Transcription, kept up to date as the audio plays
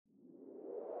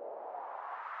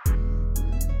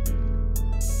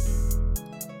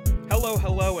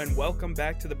Hello, and welcome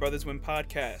back to the Brothers Win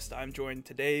podcast. I'm joined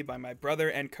today by my brother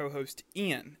and co-host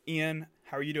Ian. Ian,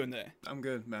 how are you doing today? I'm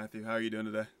good, Matthew. How are you doing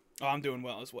today? Oh, I'm doing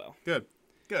well as well. Good.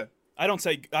 I don't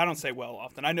say well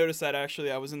often. I noticed that actually.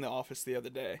 I was in the office the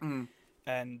other day,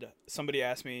 and somebody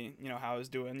asked me, how I was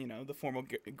doing, the formal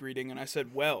greeting, and I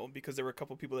said well because there were a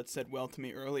couple people that said well to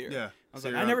me earlier. Yeah. I was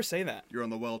I never say that. You're on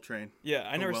the well train. Yeah,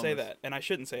 I never say that, and I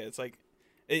shouldn't say it. It's like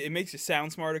it makes you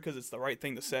sound smarter because it's the right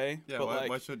thing to say. Yeah. But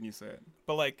why shouldn't you say it?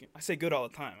 But I say good all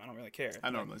the time. I don't really care. I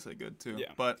normally say good too. Yeah.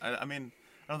 But I mean,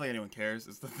 I don't think anyone cares.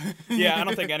 Is the thing. Yeah, I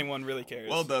don't think anyone really cares.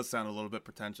 Well, it does sound a little bit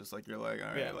pretentious. Like you're like, all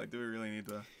right, Yeah. do we really need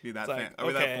to be that? It's Are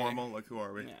we that formal? Like, who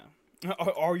are we? Yeah.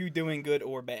 Are you doing good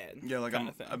or bad? Yeah, like kind I'm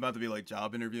of thing. about to be like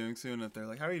job interviewing soon. If they're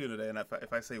like, how are you doing today? And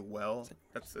if I say well,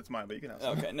 it's mine. But you can have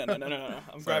some. Okay, no.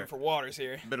 I'm grabbing for waters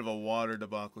here. Bit of a water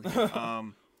debacle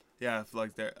here. Yeah, if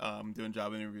like they're doing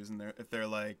job interviews and if they're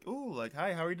like, ooh, like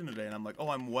hi, how are you doing today? And I'm like, oh,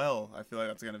 I'm well. I feel like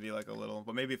that's gonna be like a little,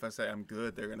 but maybe if I say I'm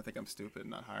good, they're gonna think I'm stupid and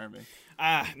not hire me.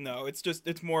 No,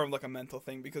 it's more of like a mental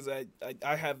thing because I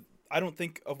don't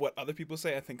think of what other people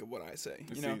say. I think of what I say.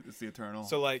 It's the eternal.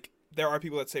 So like there are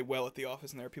people that say well at the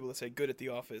office and there are people that say good at the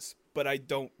office, but I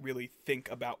don't really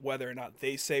think about whether or not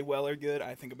they say well or good.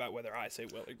 I think about whether I say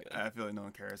well or good. I feel like no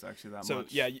one cares actually that much. So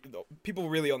yeah, people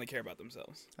really only care about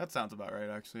themselves. That sounds about right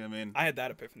actually. I mean, I had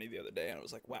that epiphany the other day and I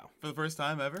was like, wow. For the first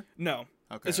time ever? No.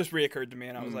 Okay. It's just reoccurred to me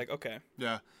and I was like, okay.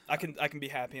 Yeah. I can be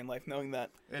happy in life knowing that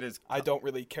it is. I don't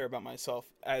really care about myself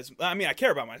I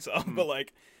care about myself, but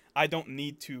like I don't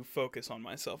need to focus on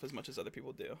myself as much as other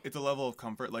people do. It's a level of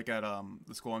comfort. Like at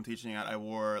the school I'm teaching at, I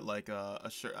wore like a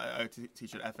shirt. I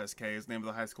teach at FSK. It's the name of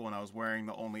the high school, and I was wearing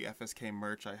the only FSK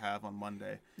merch I have on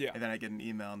Monday. Yeah. And then I get an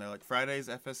email, and they're like, Friday's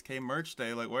FSK merch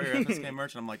day. Like, wear your FSK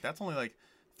merch. And I'm like, that's only like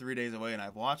 3 days away, and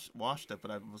I've washed it. But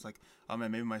I was like, oh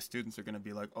man, maybe my students are gonna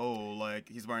be like, oh, like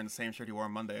he's wearing the same shirt he wore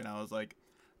on Monday, and I was like,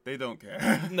 they don't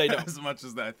care. They don't. As much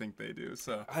as I think they do.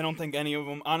 So I don't think any of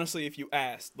them, honestly, if you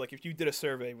asked, like if you did a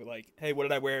survey with like, hey, what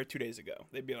did I wear 2 days ago?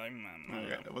 They'd be like,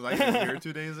 okay. Was I even here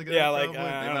 2 days ago? Yeah, like, they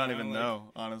I don't don't even know,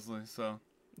 know, honestly. So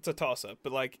it's a toss up.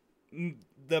 But like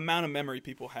the amount of memory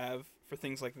people have for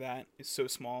things like that is so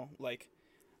small. Like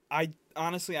I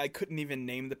couldn't even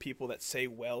name the people that say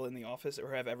well in the office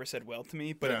or have ever said well to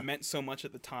me, but it meant so much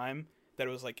at the time that it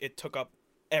was like it took up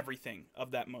everything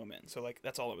of that moment. So like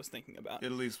that's all I was thinking about. It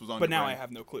at least was on. But now I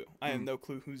have no clue. I have no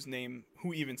clue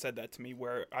who even said that to me,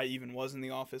 where I even was in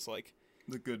the office. Like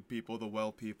the good people, the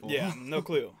well people. Yeah, no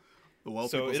clue. The well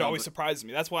so people. So it always surprises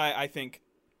me. That's why I think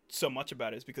so much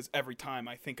about it, is because every time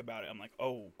I think about it, I'm like,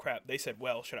 oh crap, they said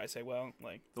well. Should I say well?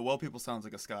 Like the well people sounds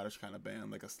like a Scottish kind of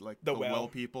band, like the well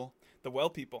people. The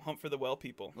Well People, Hunt for the Well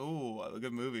People. Ooh, a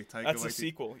good movie. That's a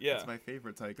sequel. Yeah, that's my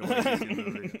favorite Taika Waititi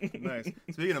movie. Nice.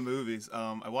 Speaking of movies,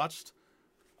 I watched.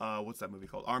 What's that movie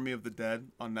called? Army of the Dead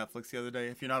on Netflix the other day.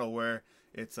 If you're not aware,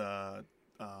 it's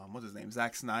what's his name?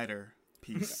 Zack Snyder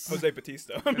piece. Jose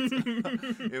Batista.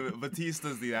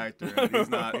 Batista's the actor. He's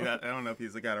not. I don't know if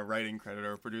he's got a writing credit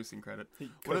or a producing credit.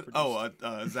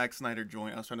 Zack Snyder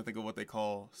joint. I was trying to think of what they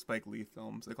call Spike Lee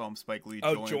films. They call them Spike Lee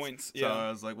joints. Oh, joints. Yeah. So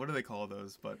I was like, what do they call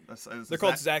those? But they're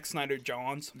called Zack Snyder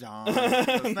Johns.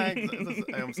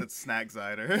 I almost said Snack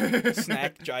Zider.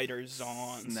 Snack Jider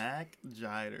Zons. Snack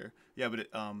Jider. Yeah, but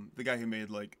the guy who made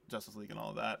like Justice League and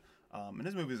all of that, and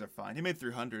his movies are fine. He made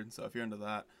 300, so if you're into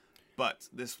that. But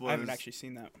this was. I haven't actually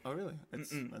seen that. Oh really?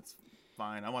 That's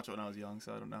fine. I watched it when I was young,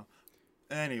 so I don't know.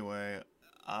 Anyway,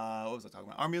 what was I talking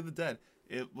about? Army of the Dead.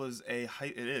 It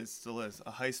still is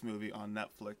a heist movie on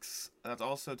Netflix. That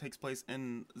also takes place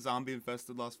in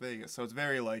zombie-infested Las Vegas. So it's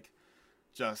very like,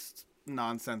 just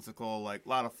nonsensical, like a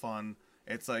lot of fun.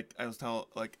 It's like it's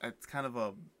kind of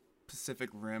a Pacific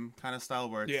Rim kind of style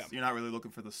where you're not really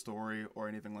looking for the story or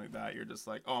anything like that. You're just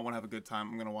like, oh, I want to have a good time.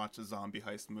 I'm going to watch a zombie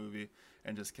heist movie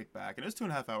and just kick back. And it was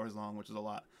 2.5 hours long, which is a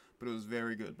lot, but it was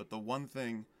very good. But the one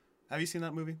thing, have you seen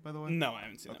that movie, by the way? No, I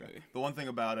haven't seen that movie. The one thing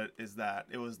about it is that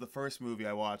it was the first movie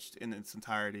I watched in its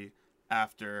entirety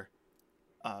after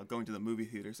going to the movie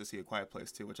theaters to see A Quiet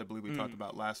Place 2, which I believe we talked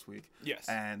about last week. Yes.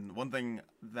 And one thing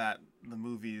that the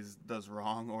movies does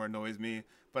wrong or annoys me,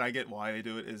 but I get why they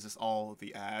do it, is just all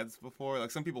the ads before.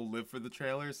 Like, some people live for the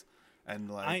trailers,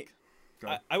 and like...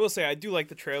 I will say, I do like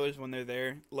the trailers when they're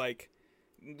there. Like,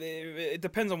 it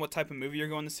depends on what type of movie you're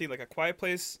going to see. Like, A Quiet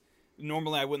Place,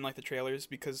 normally I wouldn't like the trailers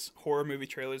because horror movie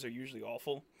trailers are usually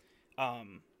awful.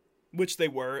 Which they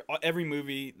were. Every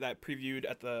movie that previewed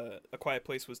at A Quiet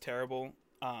Place was terrible.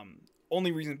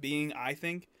 Only reason being, I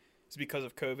think, is because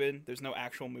of COVID. There's no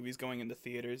actual movies going into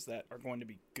theaters that are going to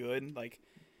be good. Like,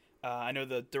 I know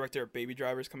the director of Baby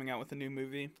Driver is coming out with a new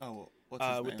movie. Oh, what's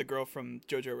his name? With the girl from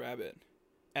Jojo Rabbit.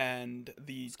 and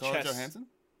the Scarlett chess. Johansson?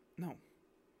 No.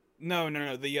 No.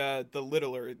 The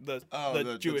littler,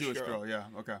 the Jewish girl. Yeah.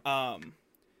 Okay.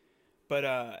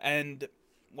 And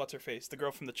what's her face? The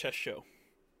girl from the chess show.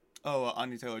 Oh,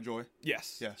 Anya Taylor-Joy.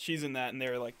 Yes. Yeah. She's in that, and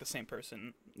they're like the same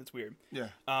person. It's weird. Yeah.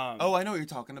 Oh, I know what you're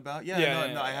talking about. Yeah.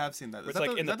 No, I have seen that. It's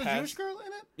like in the the past. Jewish girl in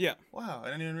it? Yeah. Wow, I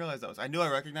didn't even realize that was. I knew I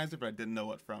recognized it, but I didn't know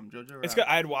what from. Jojo Rabbit. It's good.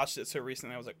 I had watched it so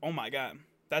recently. I was like, oh my god,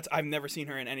 I've never seen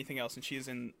her in anything else, and she's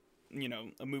in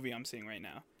a movie I'm seeing right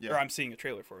now, or I'm seeing a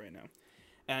trailer for right now,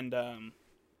 and that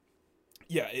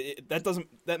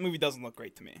movie doesn't look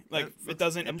great to me. Like it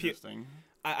doesn't appeal.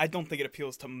 I don't think it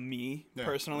appeals to me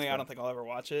personally. I don't think I'll ever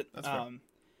watch it. That's fair.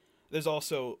 There's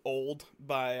also Old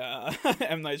by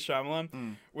M. Night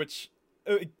Shyamalan, which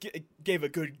gave a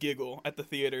good giggle at the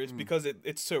theaters because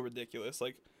it's so ridiculous.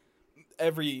 Like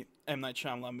every M. Night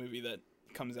Shyamalan movie that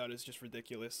comes out is just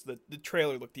ridiculous. The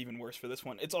trailer looked even worse for this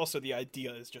one. It's also the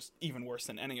idea is just even worse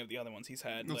than any of the other ones he's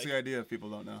had. What's the idea if people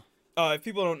don't know? If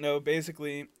people don't know,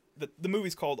 basically the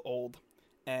movie's called Old.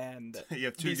 And you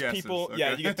have two these guesses. people, okay.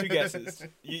 yeah, you get two guesses.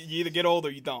 You either get old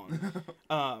or you don't.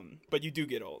 But you do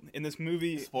get old. In this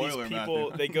movie, Spoiler, these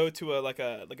people Matthew. they go to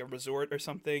a resort or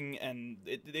something, and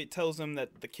it tells them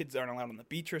that the kids aren't allowed on the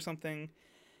beach or something.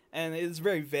 And it's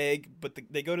very vague, but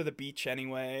they go to the beach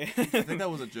anyway. I think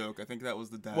that was a joke. I think that was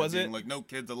the dad Was being it? like, no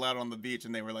kids allowed on the beach,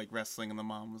 and they were like wrestling, and the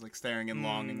mom was like staring in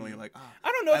longingly, like,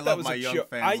 I don't know if I that love was my a young joke.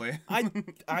 family.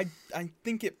 I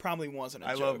think it probably wasn't a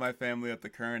I joke. love my family at the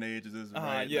current ages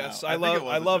right yes, now. I think it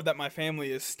was I a love joke. that my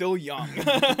family is still young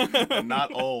and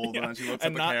not old. Yeah, And then she looks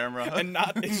and at the not- camera. and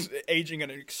not aging at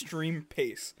an extreme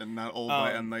pace. and not old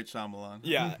by M. Night Shyamalan.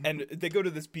 Yeah, and they go to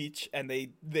this beach and they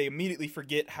immediately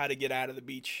forget how to get out of the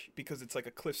beach because it's like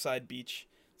a cliffside beach.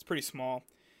 It's pretty small.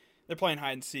 They're playing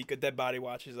hide and seek. A dead body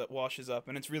washes up,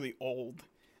 and it's really old.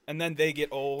 And then they get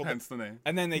old. Hence the name.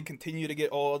 And then they continue to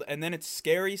get old, and then it's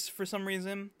scary for some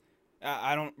reason.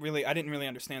 I didn't really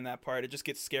understand that part. It just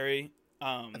gets scary.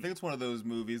 I think it's one of those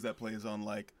movies that plays on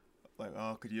like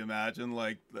oh, could you imagine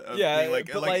like Yeah, being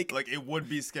but like it would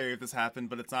be scary if this happened,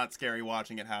 but it's not scary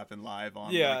watching it happen live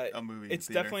on like, a movie. It's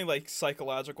in theater. definitely like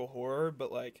psychological horror,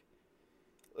 but like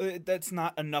that's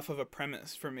not enough of a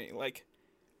premise for me. Like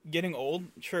getting old,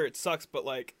 sure it sucks, but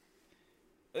like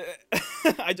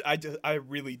I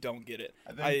really don't get it.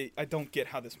 I don't get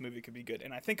how this movie could be good,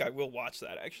 and I think I will watch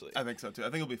that actually. I think so too. I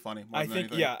think it'll be funny. More than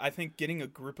anything. I think getting a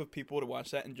group of people to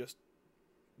watch that and just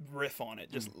riff on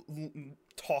it, just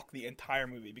talk the entire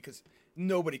movie, because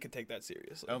nobody could take that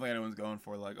seriously. I don't think anyone's going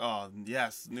for like, oh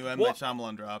yes, new M. Well, Night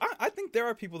Shyamalan drop. I think there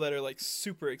are people that are like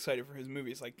super excited for his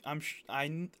movies. Like I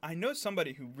know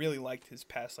somebody who really liked his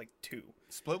past like 2.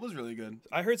 Split was really good.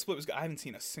 I heard Split was good. I haven't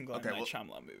seen a single M. Night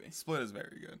Shyamalan movie. Split is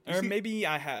very good. Or maybe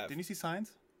I have. Didn't you see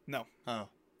Signs? No. Oh.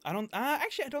 I don't.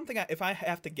 Actually, I don't think. If I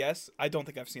have to guess, I don't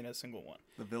think I've seen a single one.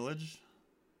 The Village.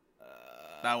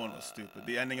 That one was stupid.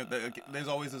 The ending of there's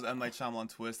always this M. Night Shyamalan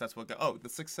twist. That's what. The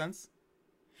Sixth Sense.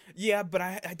 Yeah, but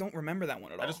I don't remember that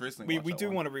one at all. I just recently watched we that do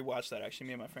one. want to rewatch that actually.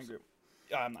 Me and my friend group.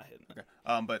 I'm not hitting.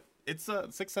 Okay. But it's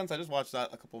Sixth Sense. I just watched that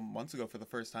a couple months ago for the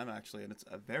first time actually, and it's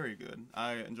very good.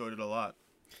 I enjoyed it a lot.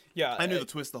 Yeah. I knew the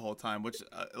twist the whole time, which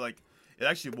it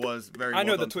actually was very. I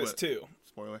know well the done twist too.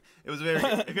 Spoiler. It was very.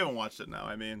 If you haven't watched it now,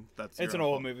 I mean, that's. It's an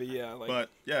old movie, yeah. Like, but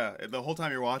yeah, the whole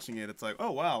time you're watching it, it's like,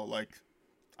 oh wow, like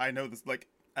I know this. Like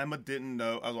Emma didn't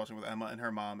know. I was watching with Emma and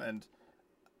her mom, and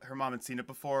her mom had seen it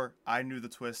before. I knew the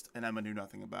twist, and Emma knew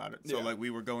nothing about it. So like we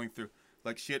were going through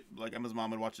like shit. Like Emma's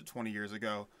mom had watched it 20 years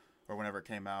ago, or whenever it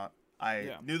came out.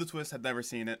 I knew the twist, had never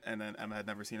seen it, and then Emma had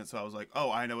never seen it. So I was like, oh,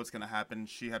 I know what's gonna happen.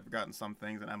 She had forgotten some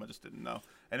things, and Emma just didn't know.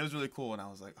 And it was really cool. And I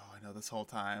was like, oh, I know this whole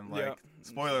time. Like,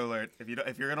 spoiler alert: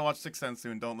 if you're gonna watch Sixth Sense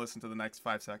soon, don't listen to the next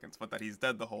 5 seconds. But that he's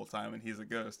dead the whole time and he's a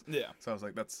ghost. Yeah. So I was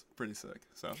like, that's pretty sick.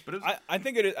 So, but it was, I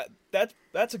think it is.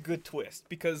 That's a good twist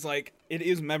because like it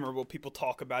is memorable. People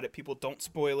talk about it. People don't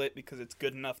spoil it because it's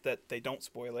good enough that they don't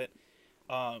spoil it.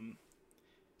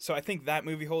 So I think that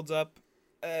movie holds up.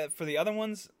 For the other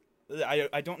ones,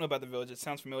 I don't know about The Village. It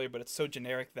sounds familiar, but it's so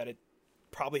generic that it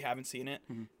probably haven't seen it.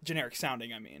 Mm-hmm. Generic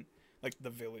sounding, I mean, like The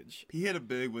Village. He hit it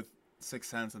big with Sixth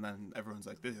Sense, and then everyone's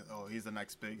like, "Oh, he's the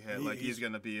next big hit. Like he's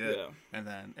gonna be it." Yeah. And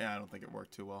then I don't think it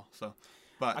worked too well. So,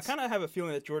 but I kind of have a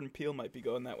feeling that Jordan Peele might be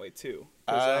going that way too.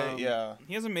 Yeah.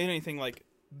 He hasn't made anything like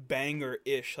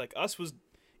banger-ish. Like Us was,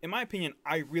 in my opinion,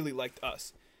 I really liked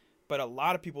Us. But a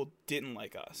lot of people didn't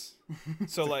like Us.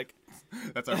 So, like...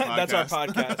 That's our podcast. That's our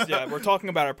podcast, yeah. We're talking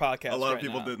about our podcast A lot right of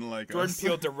people now. didn't like Jordan us.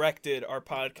 Peele directed our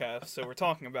podcast, so we're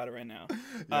talking about it right now.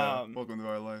 Yeah, welcome to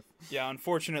our life. Yeah,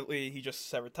 unfortunately, he just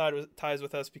severed ties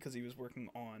with us because he was working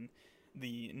on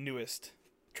the newest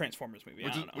Transformers movie.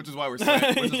 Which is why we're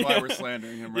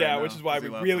slandering him right now. Yeah, which is why we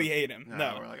really hate him.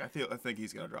 No, we're like, I think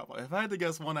he's gonna drop off. If I had to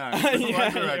guess one actor, one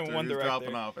director who's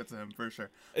dropping off, it's him for sure.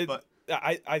 But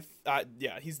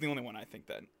yeah, he's the only one I think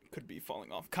that could be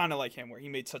falling off. Kind of like him, where he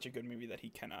made such a good movie that he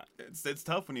cannot. It's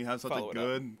tough when you have such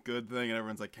a good thing, and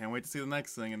everyone's like, can't wait to see the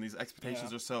next thing, and these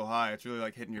expectations are so high. It's really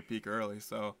like hitting your peak early.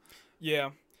 So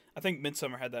yeah, I think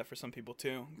Midsommar had that for some people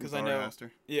too, because I know.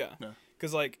 Aster. Yeah,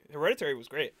 because like Hereditary was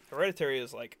great. Hereditary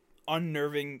is like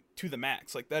unnerving to the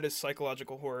max. Like that is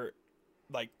psychological horror,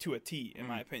 like to a T, in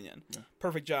my opinion. Yeah.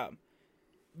 Perfect job.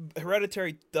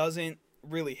 Hereditary doesn't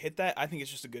really hit that. I think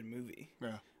it's just a good movie.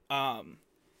 Yeah.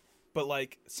 But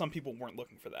like some people weren't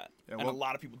looking for that, and a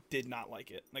lot of people did not like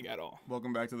it, like at all.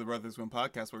 Welcome back to the Brothers Win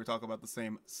podcast, where we talk about the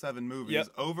same 7 movies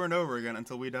over and over again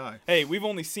until we die. Hey, we've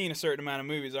only seen a certain amount of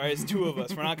movies. All right, it's 2 of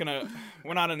us. We're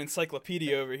not an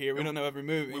encyclopedia over here. We don't know every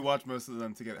movie. We watch most of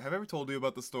them together. Have I ever told you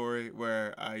about the story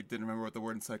where I didn't remember what the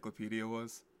word encyclopedia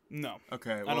was? No.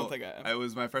 Okay. Well, I don't think I have. It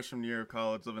was my freshman year of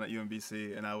college, living at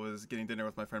UMBC, and I was getting dinner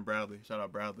with my friend Bradley. Shout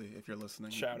out Bradley if you're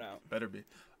listening. Shout out. Better be.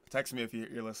 Text me if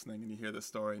you're listening and you hear this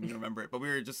story and you remember it. But we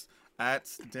were just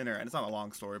at dinner, and it's not a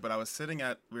long story, but we were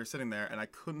sitting there, and I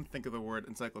couldn't think of the word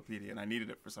encyclopedia, and I needed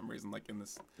it for some reason, like in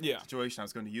this situation, I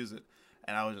was going to use it,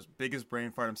 and I was just biggest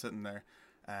brain fart. I'm sitting there,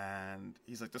 and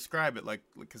he's like, describe it, like,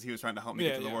 because he was trying to help me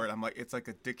get to the word. I'm like, it's like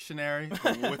a dictionary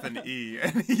with an E,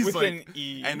 and he's with like, an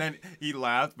E. And then he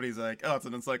laughed, but he's like, oh, it's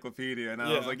an encyclopedia, and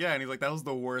I was like, yeah, and he's like, that was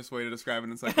the worst way to describe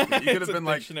an encyclopedia. You could have been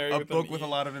like a book with a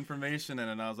lot of information in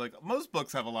it, and I was like, most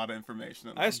books have a lot of information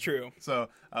in them. That's true. So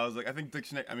I was like, I think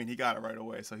dictionary. I mean, he got it right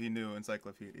away, so he knew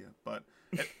encyclopedia. But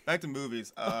back to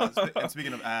movies. And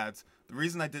speaking of ads, the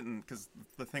reason I didn't, because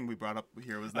the thing we brought up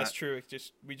here was that's true.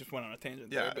 We just went on a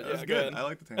tangent. Yeah, there, but it was good. I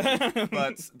like the tangent,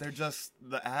 but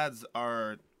the ads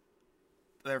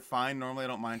they're fine. Normally, I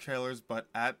don't mind trailers, but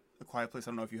at A Quiet Place,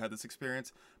 I don't know if you had this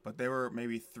experience, but there were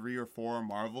maybe 3 or 4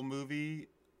 Marvel movie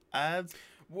ads.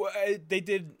 Well, they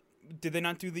did. Did they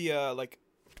not do the like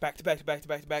back to back to back to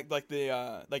back to back, like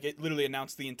the like it literally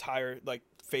announced the entire like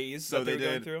phase that they were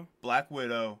going through? Black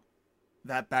Widow.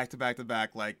 That back to back to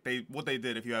back, like what they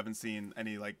did, if you haven't seen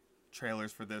any like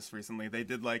trailers for this recently, they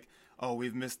did like, oh,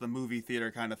 we've missed the movie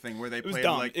theater kind of thing, where they played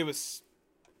like it was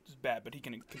bad, but he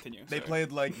can continue. They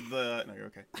played like no, you're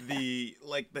okay.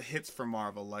 The hits from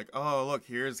Marvel, like, oh look,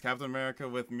 here's Captain America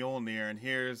with Mjolnir, and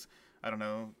here's, I don't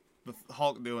know, the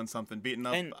Hulk doing something, beating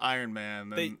up Iron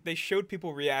Man. And they showed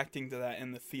people reacting to that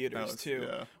in the theaters too,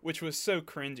 which was so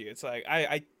cringy. It's like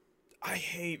I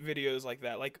hate videos like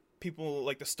that, like people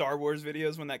like the Star Wars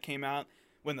videos when that came out,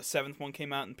 when the 7th one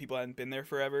came out and people hadn't been there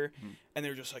forever, and they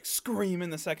were just like screaming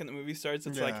the second the movie starts.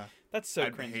 It's like, that's so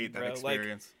cringy, hate that bro.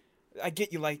 Experience. Like, I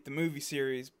get you like the movie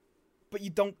series, but you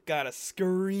don't gotta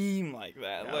scream like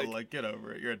that. Yeah, like get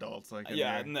over it. You're adults. Like,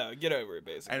 no, get over it,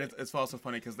 basically. And it's also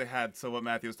funny because they had, so what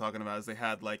Matthew was talking about is they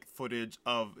had like footage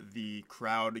of the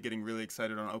crowd getting really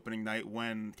excited on opening night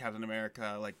when Captain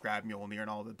America like grabbed Mjolnir and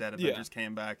all the dead Avengers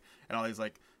came back, and all these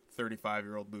like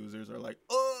 35-year-old losers are like,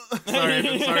 oh, sorry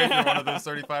if you're one of those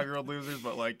 35-year-old losers,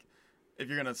 but like, if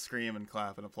you're gonna scream and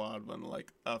clap and applaud when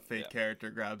like a fake character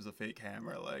grabs a fake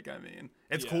hammer, like, I mean,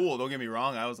 it's cool. Don't get me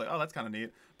wrong. I was like, oh, that's kind of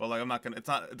neat, but like, I'm not gonna.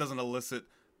 It doesn't elicit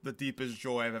the deepest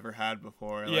joy I've ever had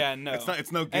before. Like, no.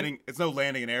 It's no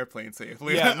landing an airplane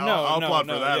safely. Yeah, I'll applaud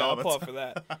for that. I'll applaud for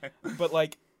that. But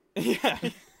like, yeah.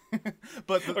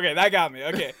 But okay, that got me.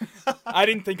 Okay, I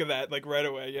didn't think of that like right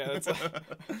away. Yeah, that's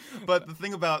but the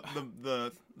thing about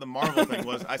the Marvel thing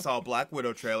was, I saw a Black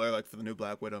Widow trailer, like for the new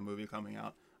Black Widow movie coming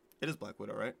out. It is Black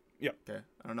Widow, right? Yeah. Okay.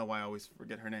 I don't know why I always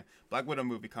forget her name. Black Widow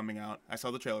movie coming out. I saw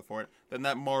the trailer for it. Then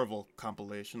that Marvel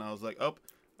compilation. I was like, oh,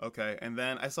 okay. And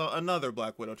then I saw another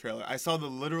Black Widow trailer. I saw the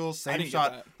literal same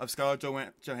shot of Scarlett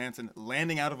Johansson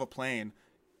landing out of a plane,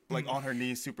 like on her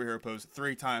knees, superhero pose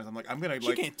 3 times. I'm like, I'm gonna.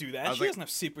 She can't do that. She doesn't have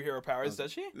superhero powers,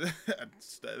 does she?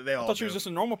 They all. I thought she was just a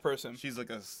normal person. She's like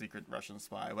a secret Russian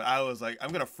spy. But I was like,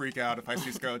 I'm gonna freak out if I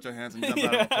see Scarlett Johansson jump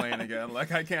out of a plane again.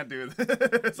 Like, I can't do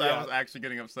this. I was actually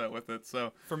getting upset with it.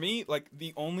 So for me, like,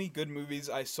 the only good movies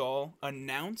I saw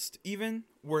announced even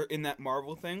were in that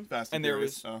Marvel thing. Fast and there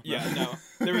was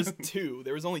there was 2.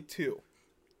 There was only 2,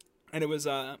 and it was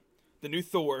the new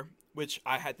Thor, which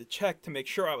I had to check to make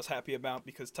sure I was happy about,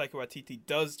 because Taika Waititi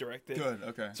does direct it. Good,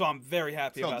 okay. So I'm very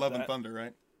happy about that. Love and Thunder,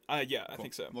 right? Yeah, cool. I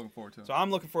think so. I'm looking forward to it. So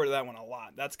I'm looking forward to that one a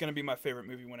lot. That's going to be my favorite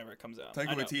movie whenever it comes out.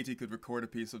 Taika Waititi could record a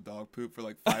piece of dog poop for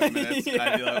like 5 minutes, and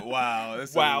I'd be like,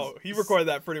 wow. He recorded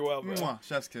that pretty well, bro. Mwah,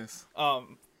 chef's kiss.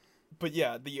 But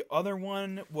yeah, the other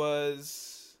one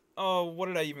was... Oh, what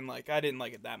did I even like? I didn't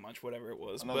like it that much, whatever it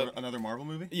was. Another Marvel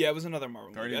movie? Yeah, it was another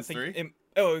Marvel Guardians movie. 3?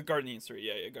 Oh, Guardians 3.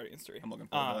 Yeah, Guardians 3. I'm looking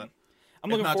forward to that. I'm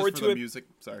If looking not forward just to for the it. music.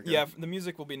 Sorry. go Yeah, ahead. the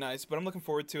music will be nice, but I'm looking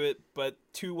forward to it. But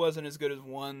 2 wasn't as good as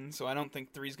 1, so I don't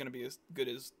think 3 is going to be as good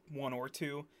as 1 or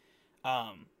 2.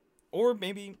 Or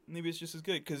maybe it's just as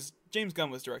good, because James Gunn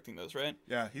was directing those, right?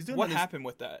 Yeah, he's doing. What happened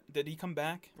with that? Did he come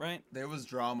back, right? There was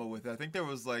drama with it. I think there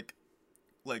was like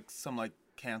some like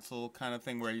cancel kind of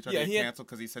thing where he tried to he get had- canceled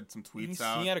because he said some tweets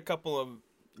out. He had a couple of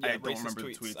I don't racist remember the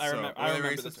tweets. tweets, I so remember. were they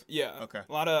remember racist? this. Yeah. Okay.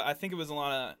 I think it was a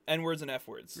lot of N words and F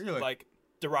words. Really? Like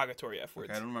derogatory F words.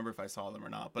 Okay, I don't remember if I saw them or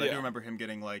not, but I Yeah. do remember him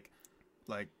getting like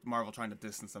Marvel trying to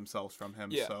distance themselves from him.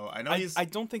 Yeah. So I know I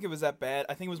don't think it was that bad.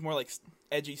 I think it was more like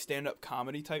edgy stand-up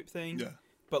comedy type thing. Yeah.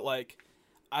 But like,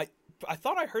 I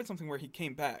thought I heard something where he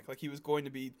came back. Like he was going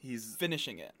to be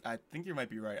finishing it. I think you might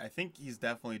be right. I think he's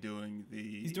definitely doing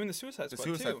He's doing the Suicide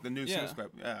Squad too. The new Yeah. Suicide Squad.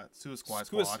 Yeah,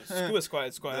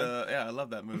 Suicide Squad. Yeah, I love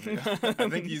that movie. I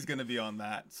think he's gonna be on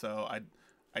that. So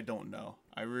I don't know.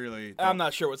 I really. I'm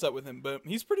not sure what's up with him, but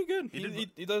he's pretty good. He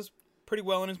He does pretty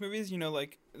well in his movies. You know,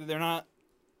 like they're not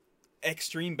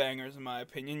extreme bangers in my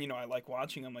opinion. You know, I like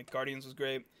watching them. Like Guardians was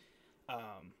great.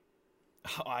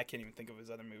 I can't even think of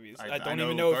his other movies. I don't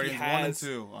even know if he Guardians has. 1 and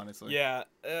 2, honestly. Yeah,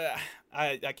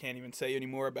 I can't even say any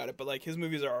more about it. But like his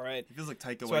movies are alright. He feels like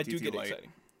Taika Waititi So I do get light.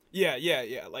 exciting.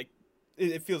 Yeah. Like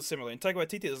it feels similar. And Taika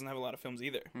Waititi doesn't have a lot of films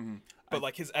either. Mm-hmm. But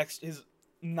like his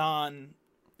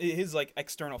like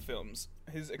external films,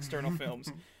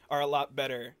 are a lot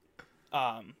better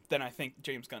than I think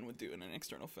James Gunn would do in an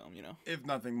external film. You know. If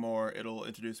nothing more, it'll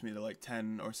introduce me to like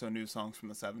 10 or so new songs from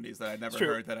the 70s that I'd never True.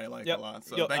 heard that I like Yep. a lot.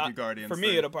 So thank you, Guardians. For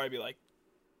me, it'll probably be like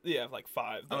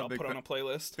 5 that I'm a I'll big put on a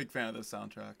playlist. Big fan of those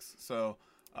soundtracks. So,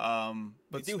 but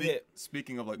They do hit.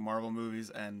 Speaking of like Marvel movies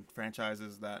and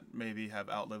franchises that maybe have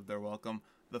outlived their welcome,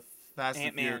 the Fast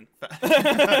Ant-Man. and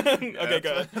Okay, Furious.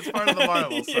 go ahead. It's part of the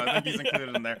Marvel, so I think he's Yeah.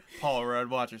 included in there. Paul Rudd,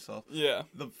 watch yourself. Yeah.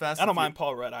 The Fast. I don't and mind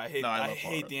Paul Rudd. I hate No, I love Paul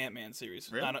hate Rudd. the Ant-Man series.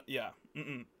 Really? Yeah.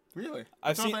 Mm-mm. Really?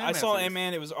 I saw series?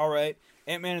 Ant-Man. It was all right.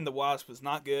 Ant-Man and the Wasp was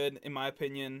not good in my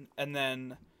opinion. And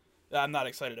then I'm not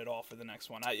excited at all for the next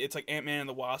one. It's like Ant-Man and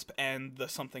the Wasp and the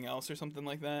something else or something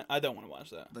like that. I don't want to watch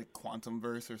that. Like Quantum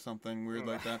Verse or something weird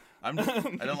like that. I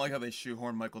don't like how they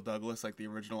shoehorn Michael Douglas, like the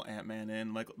original Ant-Man,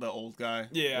 in the old guy.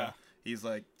 Yeah. He's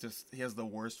like he has the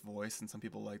worst voice, and some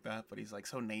people like that, but he's like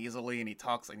so nasally, and he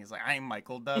talks like he's like, I'm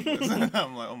Michael Douglas.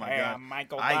 I'm like, oh my god,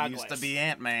 Michael I Douglas. used to be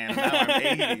Ant-Man, and now I'm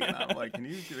 80. And I'm like,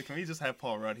 can we just have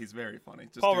Paul Rudd? He's very funny.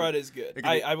 Paul Rudd is good. It could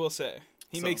be- I will say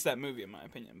he So- makes that movie in my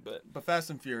opinion. But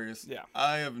Fast and Furious. Yeah.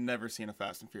 I have never seen a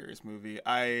Fast and Furious movie.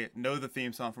 I know the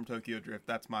theme song from Tokyo Drift.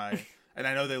 That's my, and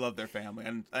I know they love their family.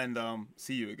 And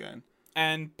See You Again.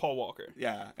 and Paul Walker.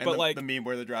 Yeah, and But, like- the meme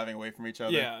where they're driving away from each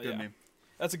other. Yeah, Good yeah. meme.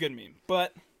 That's a good meme.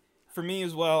 But for me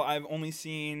as well, I've only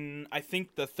seen I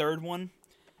think the third one.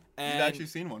 And You've actually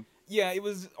seen one. yeah, it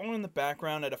was on in the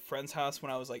background at a friend's house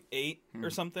when I was like 8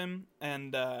 or something,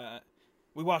 and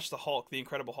we watched the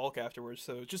Incredible Hulk afterwards.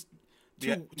 So just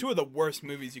two of the worst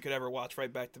movies you could ever watch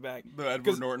right back to back. The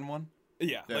Edward Norton one.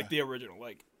 Yeah, Yeah. like the original,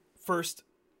 like first.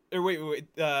 Or wait.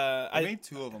 I made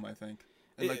 2 of them, I think.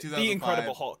 In like 2005. The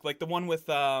Incredible Hulk, like the one with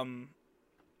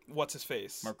what's his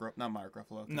face? Not Mark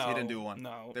Ruffalo. 'Cause No, he didn't do one.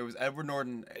 no. There was Edward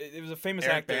Norton. It was a famous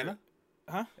Eric actor. Bana?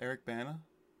 Huh? Eric Bana.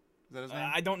 Is that his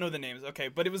name? I don't know the names. Okay,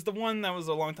 but it was the one that was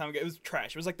a long time ago. It was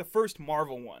trash. It was like the first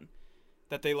Marvel one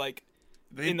that they like.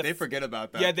 They forget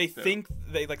about that. Yeah, they too. think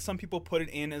they like some people put it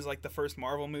in as like the first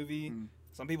Marvel movie.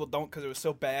 Some people don't because it was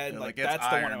so bad. Yeah, like it's that's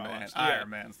Iron the one I Man. watched. Iron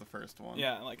Man's the first one.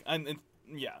 Yeah, like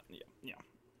yeah.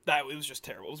 That it was just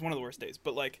terrible. It was one of the worst days.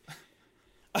 But like,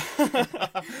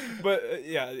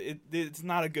 yeah, it's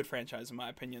not a good franchise in my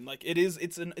opinion. Like it is.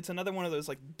 It's another one of those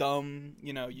like dumb.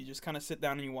 You know, you just kind of sit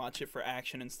down and you watch it for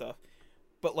action and stuff.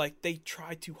 But like they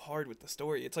try too hard with the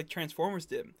story. It's like Transformers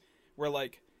did, where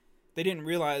like they didn't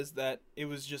realize that it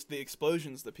was just the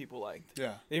explosions that people liked.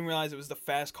 Yeah. They didn't realize it was the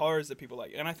fast cars that people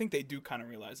like. And I think they do kind of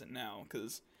realize it now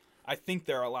because I think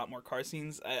there are a lot more car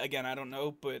scenes. Again, I don't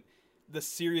know, but the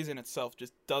series in itself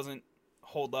just doesn't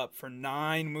hold up for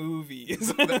 9 movies.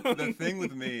 The thing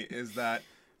with me is that,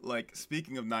 like,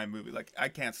 speaking of 9 movies, like, I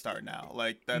can't start now.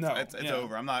 Like, it's yeah.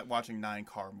 over. I'm not watching 9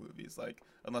 car movies. Like,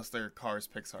 unless they're Cars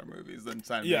Pixar movies, then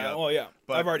sign me Yeah, up. well, yeah.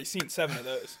 But- I've already seen 7 of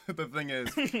those. The thing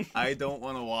is, I don't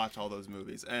want to watch all those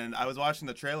movies. And I was watching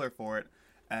the trailer for it,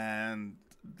 and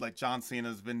like John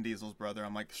Cena's Vin Diesel's brother.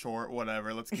 I'm like, sure,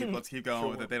 whatever. Let's keep going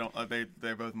with it. They don't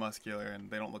they're both muscular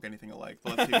and they don't look anything alike.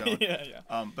 But let's keep going.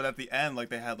 yeah. But at the end, like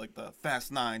they had like the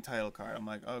Fast 9 title card. I'm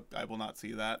like, oh, I will not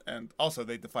see that. And also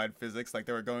they defied physics. Like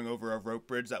they were going over a rope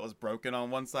bridge that was broken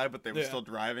on one side, but they were still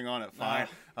driving on it fine.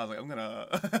 I was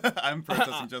like, I'm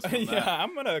protesting just from that. Yeah,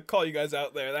 I'm gonna call you guys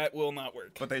out there. That will not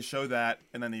work. But they show that,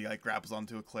 and then he like grapples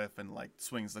onto a cliff and like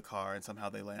swings the car, and somehow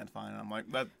they land fine. And I'm like,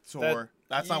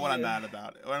 that's not what I'm mad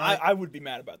about. I would be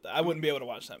mad about that. I wouldn't be able to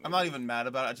watch that movie. I'm not even mad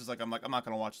about it. It's just like I'm not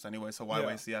gonna watch this anyway. So why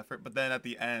waste the effort? But then at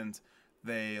the end,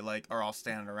 they like are all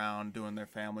standing around doing their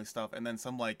family stuff, and then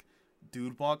some like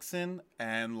dude walks in,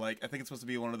 and like I think it's supposed to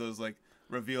be one of those like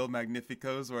reveal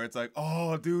Magnificos where it's like,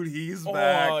 oh dude, he's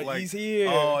back. Like, he's here.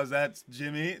 Oh, is that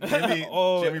Jimmy?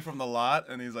 Jimmy from the lot,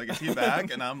 and he's like, is he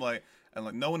back? And I'm like. And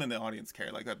like no one in the audience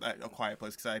cared, like at A Quiet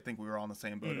Place, because I think we were all on the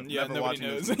same boat. Nobody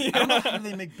knows. I don't know how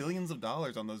they make billions of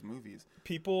dollars on those movies.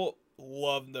 People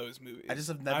love those movies. I just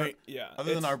have never,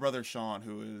 other than our brother Sean,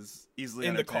 who is easily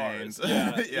in entertained.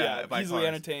 The cars. Easily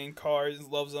entertained. Cars,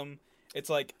 loves them. It's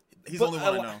like he's the only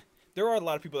one I know. There are a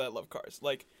lot of people that love cars.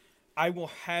 Like, I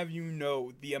will have you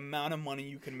know the amount of money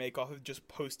you can make off of just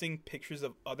posting pictures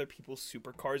of other people's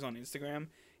supercars on Instagram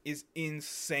is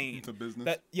insane. It's a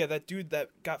business. That dude that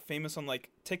got famous on like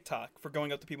TikTok for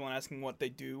going up to people and asking what they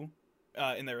do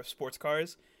in their sports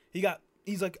cars.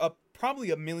 He's like probably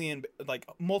a million, like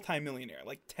multi-millionaire,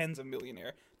 like tens of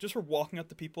millionaire, just for walking up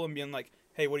to people and being like,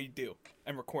 "Hey, what do you do?"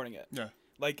 and recording it. Yeah.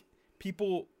 Like,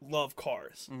 people love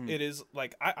cars. Mm-hmm. It is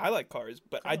like I like cars,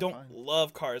 but I don't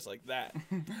love cars like that.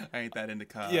 I ain't that into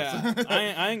cars. Yeah,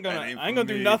 I ain't gonna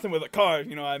do nothing with a car.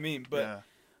 You know what I mean? But. Yeah.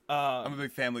 I'm a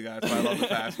big Family Guy, so I love the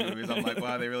Fast movies. I'm like,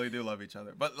 wow, they really do love each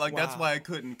other. But like, that's why I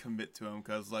couldn't commit to them,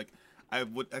 because like, I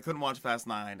couldn't watch Fast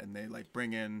 9, and they like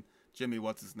bring in Jimmy,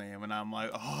 what's his name, and I'm like,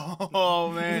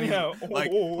 oh man,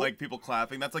 like people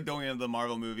clapping. That's like going into the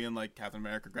Marvel movie and like Captain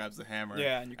America grabs the hammer.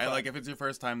 Yeah, and like if it's your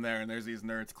first time there and there's these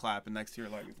nerds clapping next to you,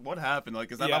 like, what happened?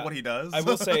 Like, is that not what he does? I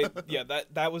will say,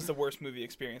 that was the worst movie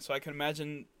experience. So I can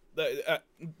imagine the.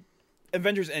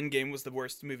 Avengers Endgame was the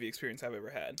worst movie experience I've ever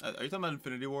had. Are you talking about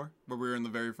Infinity War, where we were in the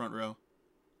very front row?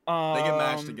 They get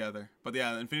matched together. But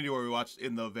yeah, Infinity War we watched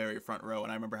in the very front row,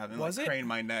 and I remember having like crane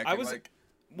my neck. I and, was like,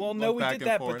 well, no, we did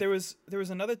that, but there was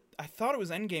another. I thought it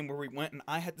was Endgame where we went and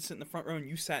I had to sit in the front row and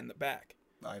you sat in the back.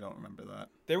 I don't remember that.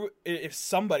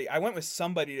 I went with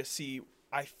somebody to see.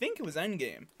 I think it was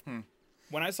Endgame.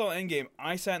 When I saw Endgame,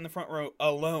 I sat in the front row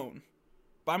alone,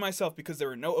 by myself, because there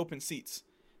were no open seats.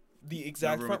 The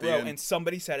exact front row, and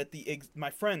somebody sat at my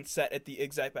friend sat at the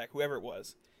exact back, whoever it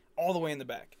was, all the way in the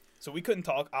back. So we couldn't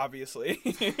talk, obviously.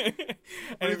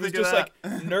 And it was just like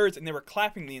nerds, and they were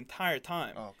clapping the entire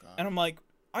time. Oh god. And I'm like,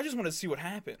 I just want to see what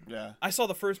happened. Yeah. I saw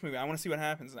the first movie. I want to see what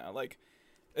happens now. Like,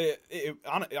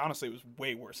 honestly, it was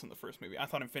way worse than the first movie. I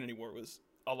thought Infinity War was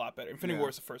a lot better. Infinity War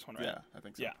was the first one, right? Yeah, I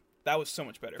think so. Yeah. That was so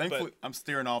much better. Thankfully, I'm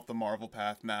steering off the Marvel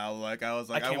path now. Like, I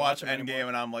was like, I watched Endgame,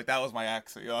 and I'm like, that was my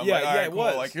exit. You know? I'm like, all right, cool.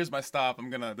 Was. Like, here's my stop.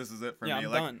 This is it for me. I'm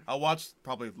like, done. I'll watch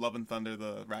probably Love and Thunder,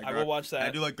 the Ragnarok. I will watch that. And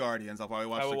I do like Guardians. I'll probably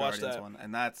watch the Guardians one.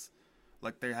 And that's,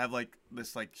 like, they have, like,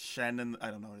 this, like, Shen and, I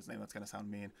don't know his name. That's going to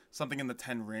sound mean. Something in the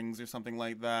 10 Rings or something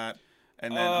like that.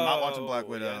 And then I'm not watching Black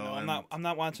Widow. Yeah, no, I'm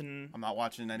not watching. I'm not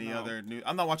watching any other new.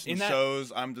 I'm not watching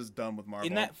shows. I'm just done with Marvel.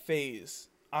 In that phase,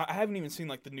 I haven't even seen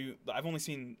like the new. I've only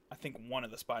seen I think one of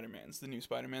the Spider-Mans, the new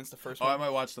Spider-Mans, the first one. I might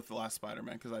watch the last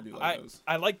Spider-Man because I do like those.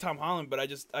 I like Tom Holland, but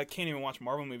I can't even watch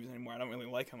Marvel movies anymore. I don't really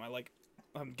like him.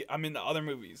 I'm into other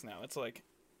movies now. It's like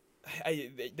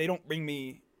they don't bring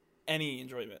me any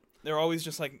enjoyment. They're always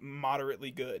just like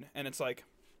moderately good, and it's like.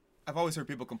 I've always heard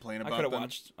people complain about them.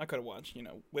 I could have watched,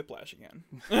 Whiplash again.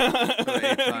 For the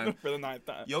 8th time. For the 9th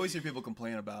time. You always hear people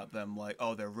complain about them, like,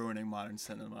 oh, they're ruining modern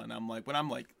cinema. And I'm like,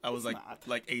 I was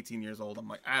 18 years old. I'm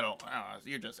like, I don't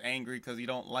you're just angry because you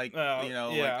don't like, like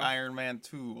Iron Man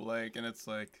 2. Like, and it's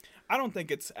like. I don't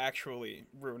think it's actually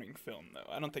ruining film,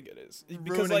 though. I don't think it is.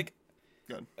 Because, like.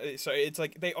 Good. So it's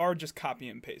like, they are just copy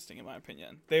and pasting, in my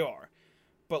opinion. They are.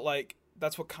 But, like,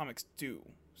 that's what comics do.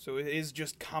 So it is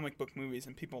just comic book movies,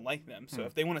 and people like them. So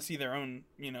if they want to see their own,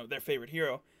 their favorite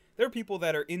hero, there are people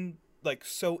that are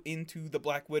so into the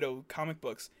Black Widow comic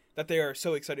books that they are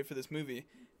so excited for this movie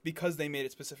because they made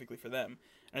it specifically for them.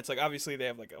 And it's like, obviously they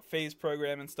have like a phase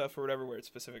program and stuff or whatever where it's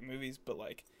specific movies, but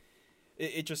like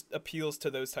it just appeals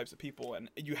to those types of people, and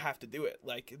you have to do it.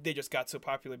 Like, they just got so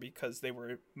popular because they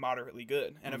were moderately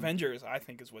good. And Avengers, I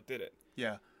think, is what did it.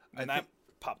 Yeah. And that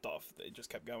popped off. They just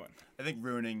kept going. I think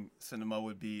ruining cinema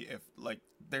would be if like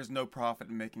there's no profit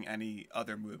in making any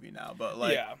other movie now, but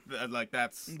like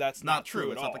that's not true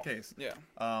at it's all. not the case. Yeah.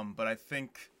 But I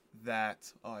think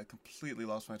that I completely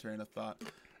lost my train of thought.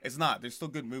 It's not. There's still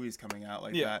good movies coming out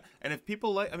like Yeah. that. And if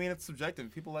people like, I mean, it's subjective.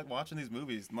 If people like watching these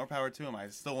movies, more power to them. I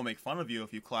still will make fun of you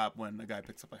if you clap when a guy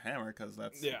picks up a hammer, because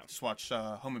that's just watch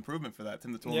Home Improvement for that.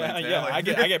 Tim the Toolman. Yeah. Like,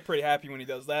 I get pretty happy when he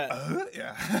does that.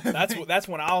 Yeah. That's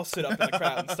when I'll sit up in the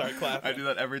crowd and start clapping. I do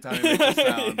that every time he makes a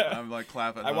sound. Yeah. I'm like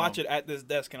clapping. I watch it at this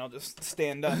desk and I'll just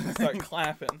stand up and start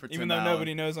clapping, even though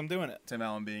nobody knows I'm doing it. Tim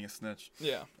Allen being a snitch.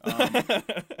 Yeah.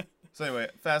 So anyway,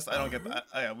 fast. I don't get that.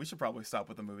 Yeah, we should probably stop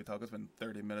with the movie talk. It's been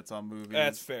 30 minutes on movies.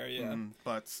 That's fair, yeah.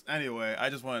 But anyway, I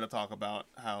just wanted to talk about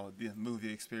how the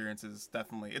movie experience is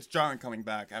definitely, it's jarring coming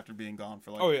back after being gone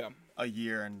for like a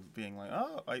year and being like,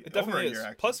 it definitely is. Year,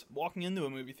 actually. Plus, walking into a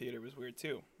movie theater was weird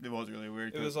too. It was really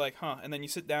weird. It was like, and then you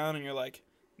sit down and you're like,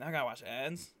 now I gotta watch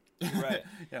ads. You're right.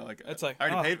 Yeah, like it's like I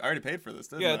already paid for this.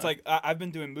 Didn't it's like I've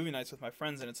been doing movie nights with my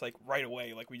friends and it's like right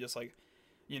away, like we just like,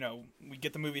 you know, we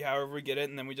get the movie however we get it,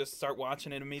 and then we just start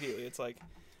watching it immediately. It's like,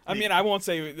 I mean, I won't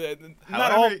say that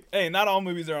not all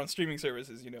movies are on streaming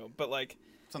services, you know, but like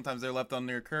sometimes they're left on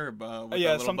your curb with a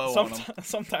little bow on them.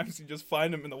 Sometimes you just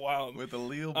find them in the wild with a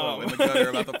little bow in the gutter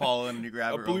about to fall in, and you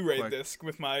grab it. A Blu-ray disc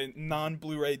with my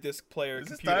non-Blu-ray disc player. Is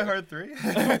computer. This Die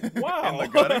Hard 3? Wow. In the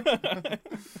gutter.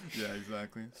 Yeah,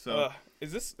 exactly. So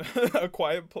is this A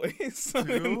Quiet Place in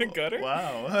the gutter?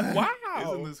 Wow.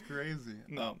 Isn't this crazy?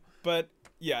 No, but.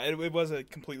 Yeah, it was a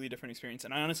completely different experience,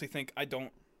 and I honestly think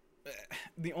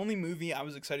the only movie I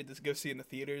was excited to go see in the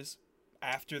theaters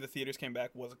after the theaters came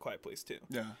back was A Quiet Place 2.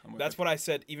 Yeah. That's what I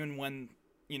said even when,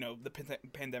 you know, the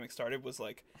pandemic started, was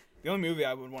like, the only movie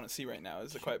I would want to see right now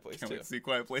is A Quiet Place 2. Can't wait to see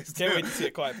Quiet Place 2. Can't wait to see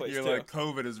A Quiet Place 2. You're like,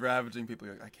 COVID is ravaging people.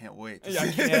 You're like, I can't wait. Yeah,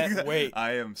 I can't wait.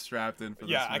 I am strapped in for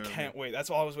this movie. I can't wait. That's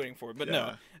all I was waiting for. But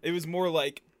no, it was more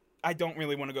like, I don't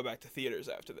really want to go back to theaters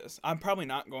after this. I'm probably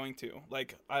not going to.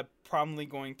 Like, I'm probably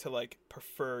going to, like,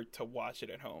 prefer to watch it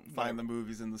at home. Find the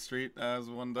movies in the street, as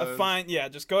one does.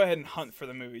 Just go ahead and hunt for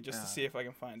the movie just to see if I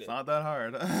can find it. It's not that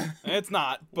hard. It's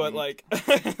not, but, like...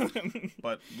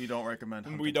 But we don't recommend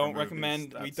hunting We don't for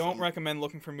recommend movies. We don't recommend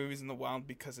looking for movies in the wild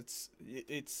because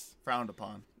it's... frowned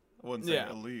upon. I wouldn't say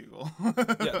illegal.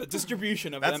 The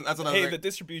distribution of them. The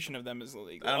distribution of them is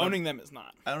illegal. Owning them is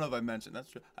not. I don't know if I mentioned. That's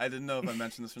true. I didn't know if I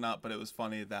mentioned this or not, but it was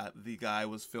funny that the guy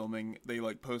was filming. They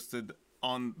like posted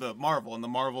on the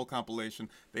Marvel compilation.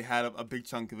 They had a big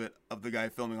chunk of it of the guy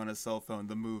filming on his cell phone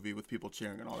the movie with people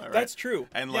cheering and all that. Right? That's true.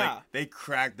 And like they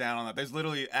cracked down on that. There's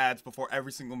literally ads before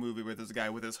every single movie where there's a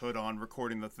guy with his hood on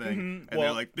recording the thing, and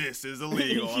they're like, "This is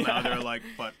illegal." And now they're like,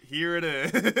 "But here it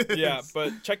is." Yeah,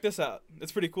 but check this out.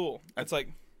 It's pretty cool. It's like.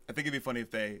 I think it'd be funny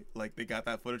if they got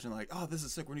that footage and like, oh, this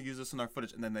is sick, we're gonna use this in our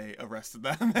footage, and then they arrested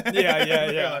them.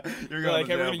 Yeah. You're going to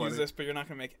jail, we're gonna buddy. use this, but you're not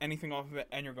gonna make anything off of it,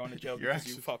 and you're going to jail because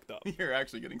you fucked up. You're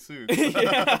actually getting sued.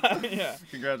 Yeah.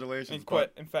 Congratulations.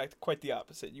 In fact, quite the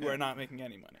opposite. You are not making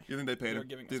any money. You think they paid him?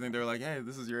 Do you think they're like, hey,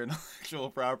 this is your intellectual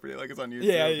property, like it's on YouTube?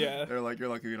 Yeah. They're like, you're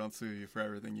lucky we don't sue you for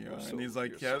everything you own. And he's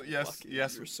like, yes.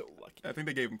 You're so lucky. I think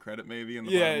they gave him credit maybe in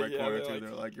the bottom right corner too.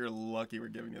 They're like, you're lucky we're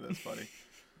giving you this, buddy.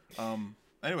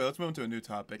 Anyway, let's move on to a new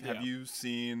topic. Have you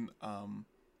seen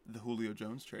the Julio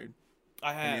Jones trade?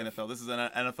 I have. In the NFL. This is an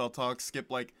NFL talk.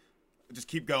 Just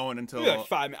keep going until... Like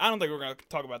 5 minutes. I don't think we're going to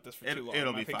talk about this for too long.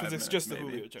 It'll be 5 minutes, because it's just the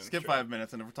Julio Jones Skip trade. 5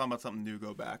 minutes, and if we're talking about something new,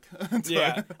 go back.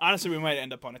 Yeah. Honestly, we might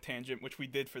end up on a tangent, which we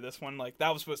did for this one. Like,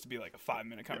 that was supposed to be like a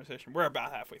 5-minute conversation. We're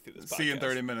about halfway through this podcast. See you in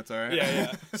 30 minutes, all right?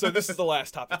 Yeah. So this is the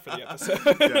last topic for the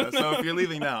episode. So if you're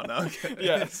leaving now, no. Okay.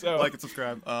 Yeah, so... like and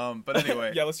subscribe. But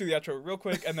anyway. Yeah, let's do the outro real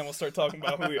quick, and then we'll start talking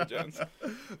about Julio Jones.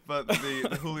 But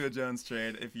the Julio Jones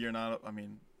trade, if you're not... I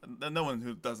mean... No one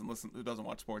who doesn't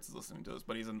watch sports is listening to this,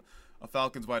 but he's a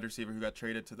Falcons wide receiver who got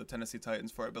traded to the Tennessee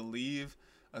Titans for, I believe,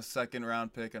 a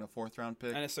 2nd-round pick and a 4th-round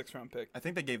pick. And a 6th-round pick. I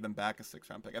think they gave them back a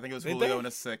 6th-round pick. I think it was Julio and a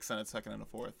 6th and a 2nd and a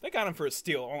 4th. They got him for a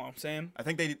steal, all I'm saying. I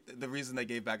think the reason they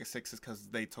gave back a 6th is because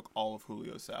they took all of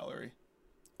Julio's salary.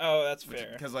 Oh, that's fair.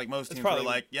 Because like most teams were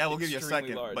like, yeah, we'll give you a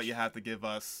 2nd, but you have to give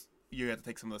us... You have to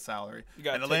take some of the salary.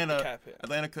 And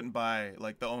Atlanta couldn't buy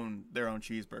like their own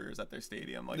cheeseburgers at their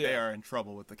stadium. Like they are in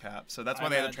trouble with the cap. So that's why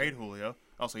they had to trade Julio.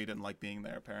 Also, he didn't like being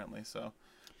there apparently. So,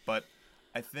 but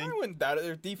I think I wouldn't doubt it.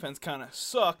 Their defense kind of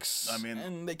sucks. I mean,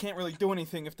 and they can't really do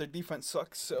anything if their defense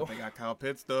sucks. So they got Kyle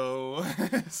Pitts though.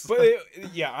 But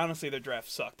honestly, their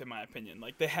draft sucked in my opinion.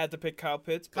 Like they had to pick Kyle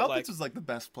Pitts. But Pitts was like the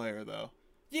best player though.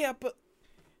 Yeah, but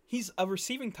he's a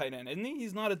receiving tight end, isn't he?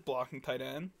 He's not a blocking tight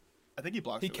end. I think he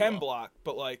blocks. He can block,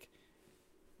 but like,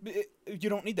 you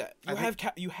don't need that.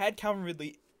 You had Calvin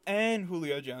Ridley and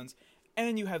Julio Jones,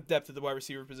 and you have depth at the wide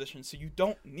receiver position, so you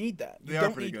don't need that. You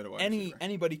don't need good at wide receiver.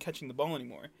 Anybody catching the ball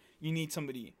anymore. You need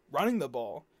somebody running the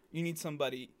ball. You need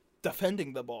somebody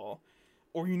defending the ball.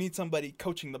 or you need somebody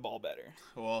coaching the ball better.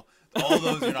 Well, all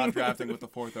those you're not drafting with the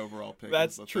 4th overall pick.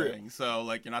 That's is the true. Thing. So,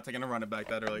 like, you're not taking a running back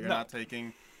that early. You're not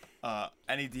taking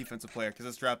any defensive player because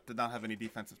this draft did not have any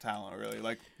defensive talent, really.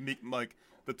 Like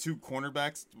the 2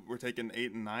 cornerbacks were taken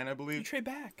 8 and 9, I believe. You trade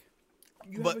back.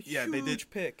 You have a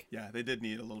huge pick. Yeah, they did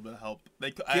need a little bit of help.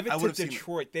 Give it to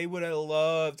Detroit. They would have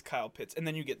loved Kyle Pitts. And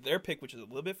then you get their pick, which is a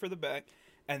little bit further back.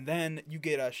 And then you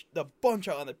get a bunch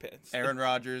of other picks. Aaron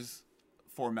Rodgers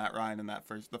for Matt Ryan in that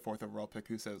the 4th overall pick.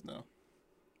 Who says no?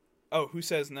 Oh, who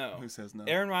says no? Who says no?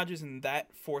 Aaron Rodgers in that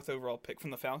 4th overall pick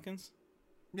from the Falcons?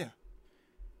 Yeah.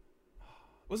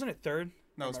 Wasn't it 3rd?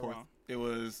 No, it was 4th. It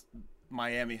was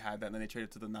Miami had that, and then they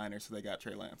traded to the Niners, so they got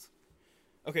Trey Lance.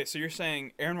 Okay, so you're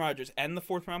saying Aaron Rodgers and the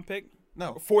 4th round pick?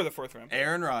 No. For the 4th round pick.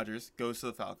 Aaron Rodgers goes to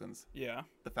the Falcons. Yeah.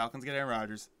 The Falcons get Aaron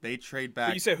Rodgers. They trade back.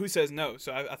 But you said who says no,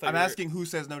 so I thought I'm asking who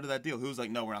says no to that deal. Who's like,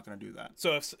 no, we're not going to do that.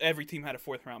 So if every team had a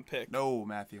 4th round pick. No,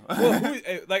 Matthew. Well,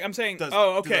 I'm saying, do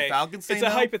okay. the Falcons say it's no?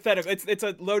 a hypothetical. It's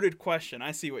a loaded question.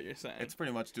 I see what you're saying. It's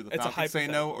pretty much do the Falcons say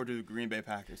no or do the Green Bay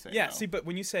Packers say no? Yeah, see, but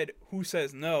when you said who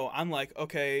says no, I'm like,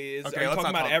 okay, are you let's talking not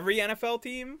about talk. every NFL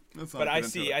team? But I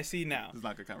see now. It's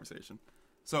not a good conversation.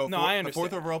 So no, I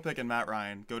understand. The 4th overall pick and Matt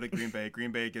Ryan go to Green Bay.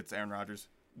 Green Bay gets Aaron Rodgers.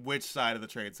 Which side of the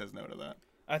trade says no to that?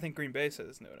 I think Green Bay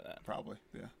says no to that. Probably,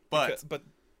 yeah.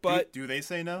 But do they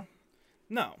say no?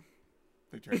 No.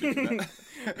 They traded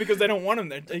that. Because they don't want him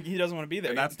there. He doesn't want to be there.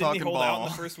 And that's Didn't he talking hold ball. out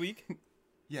in the first week?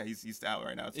 Yeah, he's out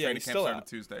right now. It's Yeah, training he's camp still started out.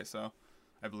 Tuesday, so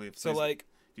I believe. So like,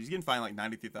 he's getting fined like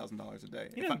 $93,000 a day.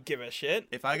 He doesn't give a shit.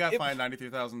 If I got fined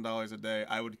 $93,000 a day,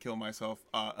 I would kill myself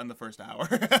in the first hour.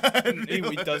 He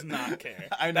does not care.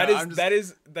 I know, that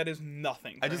is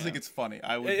nothing. I just think it's funny.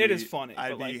 It is funny.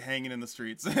 I'd be hanging in the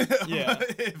streets. Yeah.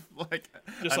 If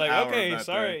just like, okay,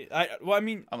 sorry. Day.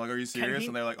 I'm like, are you serious?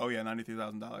 And they're like, oh yeah,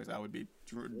 $93,000. I would be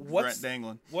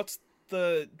dangling. What's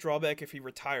the drawback if he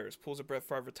retires? Pulls a Brett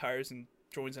Favre, retires, and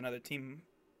joins another team?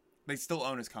 They still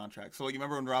own his contract. So, like, you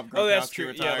remember when Rob Gronkowski that's true.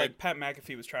 retired? Yeah, like Pat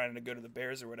McAfee was trying to go to the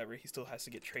Bears or whatever. He still has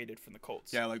to get traded from the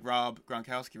Colts. Yeah, like Rob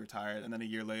Gronkowski retired, and then a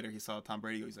year later he saw Tom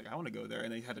Brady go. He's like, I want to go there.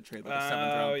 And they had to trade like a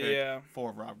 7th round pick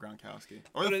for Rob Gronkowski.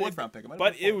 Or the 4th round pick.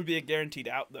 It would be a guaranteed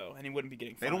out, though, and he wouldn't be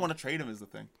getting fined. They don't want to trade him is the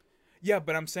thing. Yeah,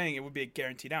 but I'm saying it would be a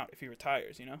guaranteed out if he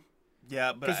retires, you know?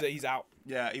 Yeah, but because he's out.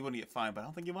 Yeah, he wouldn't get fined, but I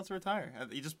don't think he wants to retire.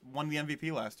 He just won the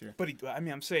MVP last year. But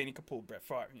I'm saying he could pull Brett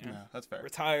Favre. You know? Yeah, that's fair.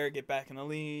 Retire, get back in the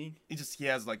league. He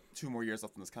has like 2 more years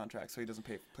left in his contract, so he doesn't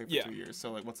play for 2 years.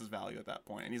 So like, what's his value at that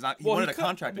point? And he's not. He wanted a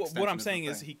contract extension. What I'm saying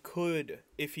is he could,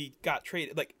 if he got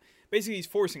traded. Like basically, he's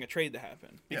forcing a trade to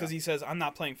happen because he says, "I'm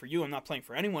not playing for you. I'm not playing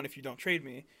for anyone if you don't trade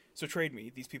me. So trade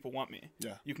me. These people want me.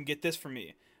 Yeah, you can get this from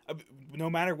me." No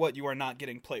matter what, you are not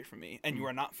getting play from me, and you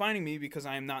are not finding me because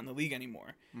I am not in the league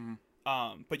anymore.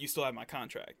 But you still have my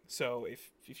contract. So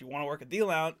if you want to work a deal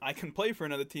out, I can play for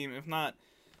another team. If not,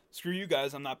 screw you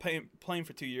guys. I'm not playing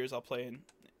for 2 years. I'll play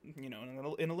in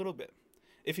a little bit.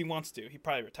 If he wants to, he'd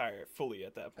probably retire fully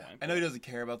at that point. I know he doesn't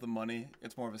care about the money.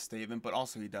 It's more of a statement, but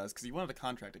also he does because he wanted a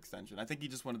contract extension. I think he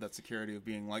just wanted that security of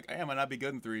being like, hey, I might not be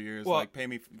good in 3 years. Well, like, give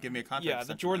me a contract extension. Yeah,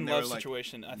 the Jordan Love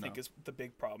situation, I think, is the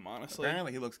big problem, honestly.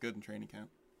 Apparently, he looks good in training camp.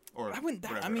 Or I wouldn't.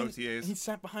 OTAs. He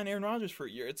sat behind Aaron Rodgers for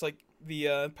a year. It's like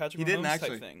the Patrick Mahomes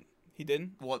type thing. He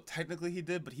didn't? Well, technically he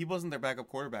did, but he wasn't their backup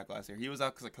quarterback last year. He was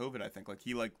out because of COVID, I think. Like,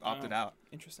 he, opted out.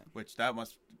 Interesting. Which, that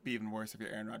must be even worse if you're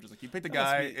Aaron Rodgers. Like, you picked a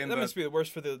guy that must be the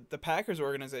worst for the Packers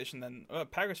organization than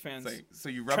Packers fans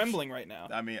trembling right now.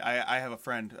 I mean, I have a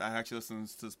friend. I actually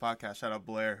listens to this podcast. Shout out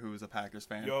Blair, who's a Packers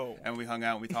fan. Yo. And we hung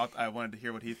out and we talked. I wanted to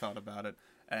hear what he thought about it.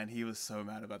 And he was so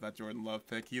mad about that Jordan Love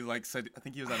pick. He said, I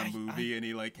think he was at a movie and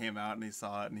he came out and he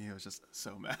saw it and he was just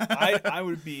so mad. I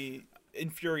would be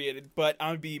infuriated, but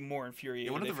I would be more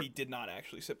infuriated if he did not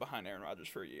actually sit behind Aaron Rodgers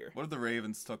for a year. What if the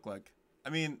Ravens took I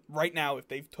mean, right now if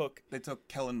they took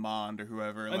Kellen Mond or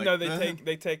whoever. No,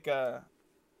 they take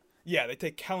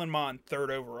Kellen Mond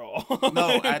 3rd overall.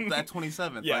 No, at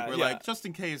 27th. Yeah, we're just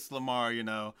in case Lamar, I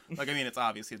mean, it's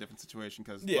obviously a different situation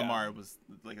because Lamar was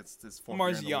it's his 4th year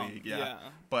in the young, league. Yeah.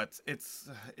 But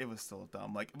it was still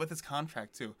dumb. Like with his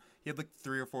contract too, he had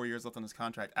 3 or 4 years left on his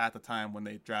contract at the time when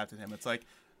they drafted him. It's like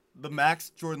the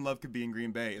max Jordan Love could be in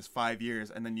Green Bay is 5 years,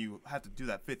 and then you have to do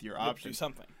that 5th year option. Do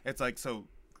something. It's like so.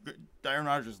 Aaron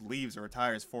Rodgers leaves or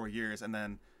retires 4 years, and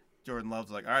then Jordan Love's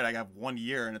like, all right, I got 1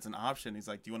 year, and it's an option. He's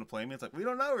like, do you want to play me? It's like, we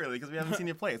don't know really because we haven't seen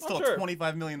you play. It's still a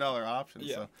 $25 million option.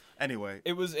 Yeah. So anyway,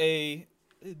 it was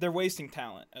they're wasting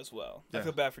talent as well. Yeah. I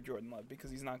feel bad for Jordan Love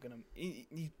because he's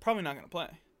probably not gonna play.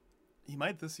 He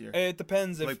might this year. It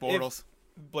depends Blake Bortles.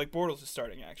 Blake Bortles is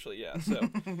starting actually, yeah. So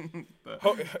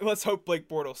let's hope Blake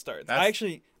Bortles starts.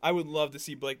 I would love to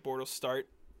see Blake Bortles start.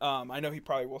 I know he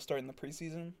probably will start in the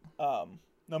preseason.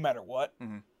 no matter what.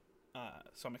 Mm-hmm.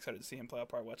 So I'm excited to see him play. I'll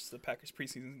probably watch the Packers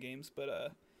preseason games,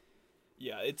 but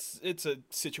yeah, it's a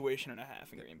situation and a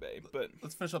half in Green Bay. But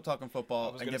let's finish up talking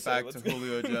football and get say, back to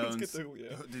Julio Jones. Let's get to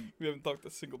Julio. We haven't talked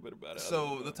a single bit about it.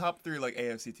 So the top 3 like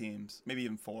AFC teams, maybe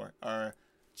even 4, are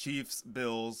Chiefs,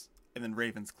 Bills, and then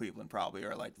Ravens, Cleveland probably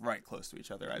are like right close to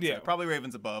each other. I'd say probably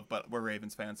Ravens above, but we're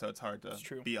Ravens fans, so it's hard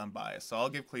to be unbiased. So I'll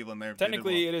give Cleveland there.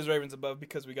 Technically, it is Ravens above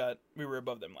because we were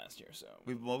above them last year. So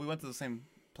we went to the same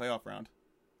playoff round.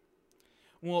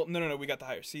 Well, no, we got the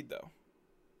higher seed though.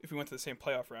 If we went to the same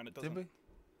playoff round, it doesn't. Did we?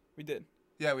 We did.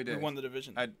 Yeah, we did. We won the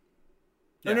division.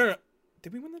 Yeah. No.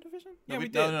 Did we win the division? No, yeah, we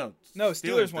did. No,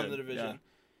 Steelers won the division. Yeah.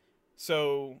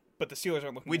 So, but the Steelers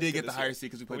aren't looking. We did get the higher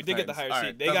seed because we played. We did get the higher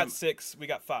seed. They got 6. We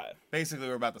got 5. Basically,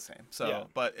 we're about the same. So,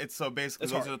 but basically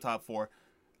those are the top 4.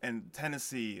 And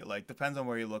Tennessee, like, depends on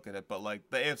where you look at it, but like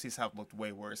the AFC South looked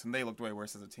way worse, and they looked way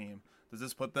worse as a team. Does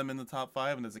this put them in the top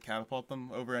 5, and does it catapult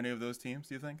them over any of those teams?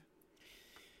 Do you think?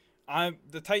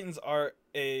 The Titans are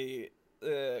a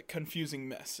confusing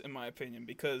mess in my opinion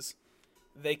because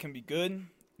they can be good,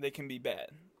 they can be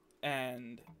bad,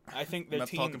 and I think their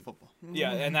team. Talking football.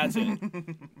 Yeah, and that's it.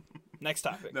 Next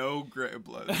topic. No gray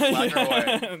blood, black or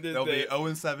white. They'll be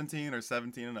 0-17 or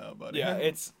 17-0, buddy. Yeah,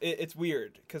 it's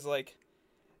weird because like,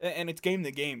 and it's game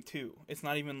to game too. It's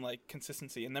not even like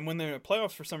consistency. And then when they're in the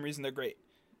playoffs, for some reason they're great.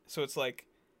 So it's like,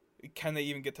 can they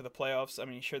even get to the playoffs? I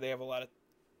mean, sure they have a lot of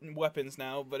weapons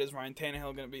now, but is Ryan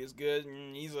Tannehill going to be as good?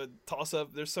 He's a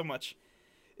toss-up. There's so much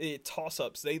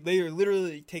toss-ups. They are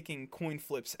literally taking coin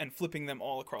flips and flipping them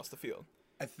all across the field.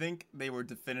 I think they were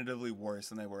definitively worse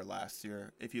than they were last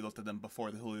year. If you looked at them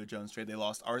before the Julio Jones trade, they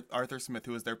lost Arthur Smith,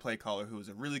 who was their play caller, who was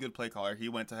a really good play caller. He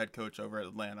went to head coach over at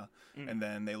Atlanta. And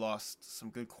then they lost some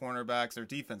good cornerbacks. Their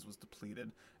defense was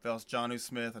depleted. They lost Jonnu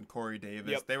Smith and Corey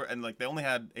Davis. They only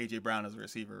had A.J. Brown as a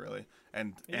receiver, really.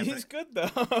 And he's good, though.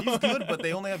 He's good, but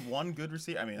they only had one good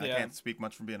receiver. I mean, I can't speak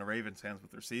much from being a Ravens fan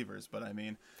with receivers, but I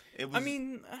mean, it was... I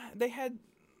mean, they had...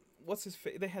 What's his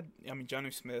face? They had,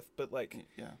 Jonnu Smith, but like...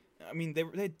 Yeah. I mean, they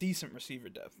had decent receiver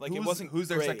depth. Like, who's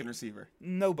their second receiver?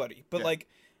 Nobody. But like,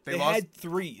 they had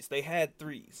threes.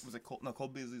 Was it Cole? No, Cole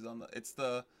Beasley's on the... It's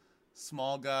the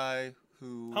small guy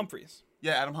who... Humphreys.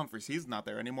 Yeah, Adam Humphreys. He's not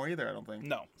there anymore either, I don't think.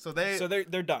 No. So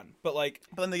they're done. But like...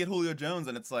 But then they get Julio Jones,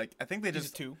 and it's like, I think they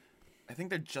just... He's a 2. I think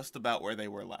they're just about where they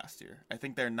were last year. I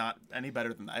think they're not any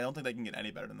better than that. I don't think they can get any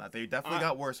better than that. They definitely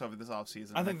got worse over this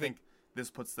offseason. I think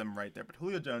this puts them right there. But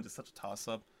Julio Jones is such a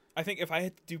toss-up. I think if I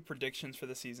had to do predictions for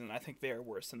the season, I think they are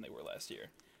worse than they were last year.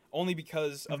 Only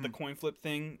because of the coin flip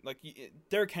thing. Like,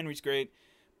 Derrick Henry's great.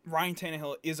 Ryan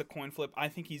Tannehill is a coin flip. I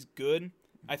think he's good.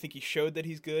 I think he showed that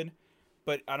he's good.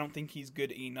 But I don't think he's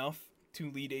good enough to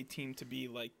lead a team to be,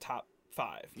 like, top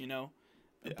 5, you know?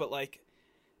 Yeah. But, like,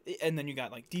 and then you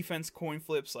got, like, defense coin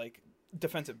flips, like,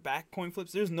 defensive back coin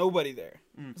flips. There's nobody there.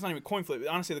 It's not even coin flip.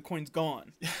 Honestly, the coin's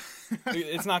gone.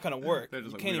 It's not going to work.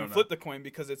 You can't even flip the coin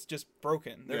because it's just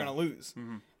broken. They're going to lose.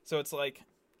 So it's like...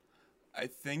 I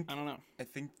don't know. I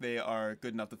think they are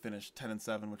good enough to finish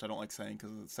 10-7, which I don't like saying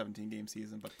because it's a 17-game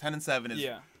season. But 10-7 is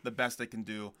the best they can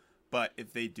do. But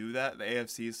if they do that, the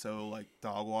AFC is so, like,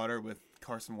 dog water with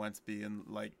Carson Wentz being,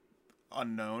 like,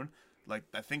 unknown. Like,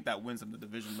 I think that wins them the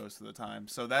division most of the time.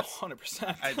 So that's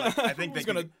 100%. I think they're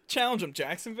going to challenge them.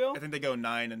 Jacksonville. I think they go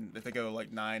 9, and if they go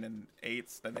like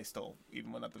 9-8, then they still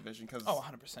even win that division. Because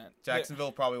 100%.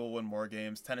 Jacksonville probably will win more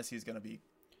games. Tennessee's going to be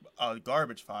a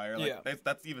garbage fire. Like,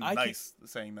 that's even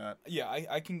saying that. Yeah,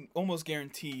 I can almost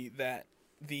guarantee that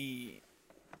the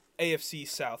AFC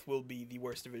South will be the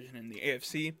worst division in the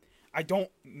AFC. I don't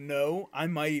know. I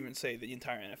might even say the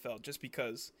entire NFL, just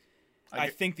because I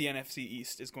think the NFC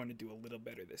East is going to do a little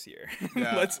better this year.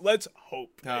 Yeah. Let's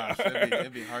hope. Gosh,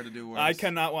 it'd be hard to do worse. I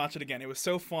cannot watch it again. It was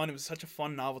so fun. It was such a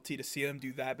fun novelty to see them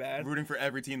do that bad. Rooting for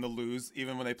every team to lose,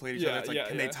 even when they played each other. It's like,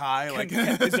 can they tie?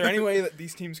 Is there any way that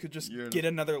these teams could just get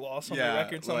another loss on their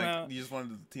record somehow? Like, you just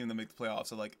wanted the team to make the playoffs,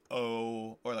 so like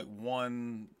 0 or like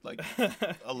 1, like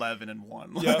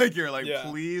 11-1. Yep. Like you're like,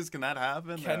 please, can that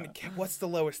happen? What's the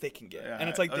lowest they can get? Yeah. And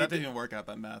it's like that didn't even work out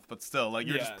that math, but still, like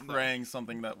you're just praying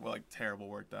something that like terrible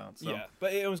worked out. So. Yeah,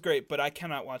 but it was great. But I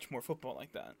cannot watch more football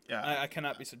like that. Yeah, I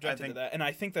cannot be subjected to that. And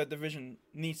I think that division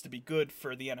needs to be good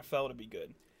for the NFL to be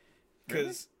good.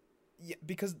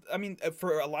 Because I mean,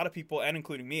 for a lot of people, and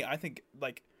including me, I think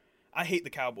like I hate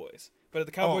the Cowboys. But if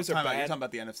the Cowboys are bad, you're talking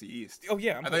about the NFC East. Oh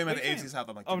yeah, I thought you meant the AFC South.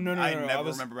 I'm like, oh no, I never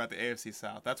remember about the AFC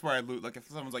South. That's where I lose. Like if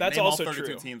someone's like, that's name all also 32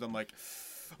 true. teams, I'm like,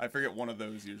 I forget one of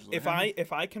those usually. If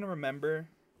I can remember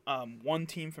one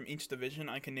team from each division,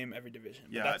 I can name every division.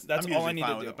 But Yeah, that's I'm all I usually need fine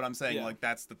to with do. it, but I'm saying Yeah. like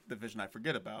that's the division I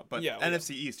forget about. But Yeah,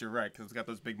 NFC East, you're right, because it's got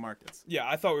those big markets. Yeah,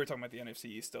 I thought we were talking about the NFC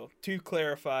East still. To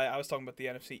clarify, I was talking about the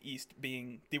NFC East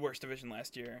being the worst division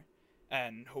last year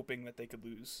and hoping that they could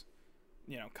lose,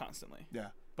 constantly. Yeah,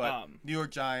 but New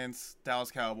York Giants,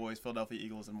 Dallas Cowboys, Philadelphia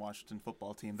Eagles, and Washington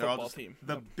football team. They're all just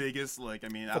the biggest,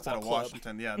 outside of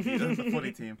Washington, the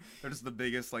footy team. They're just the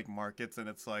biggest, markets, and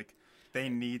it's like they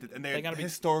need it. And they're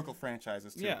historical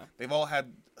franchises, too. Yeah. They've all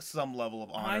had some level of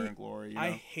honor and glory.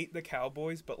 I hate the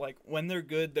Cowboys, but, when they're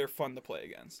good, they're fun to play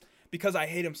against. Because I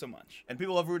hate them so much. And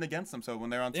people love rooting against them, so when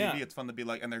they're on TV, it's fun to be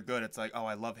and they're good. It's like, oh,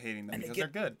 I love hating them because they're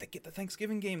good. They get the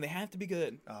Thanksgiving game. They have to be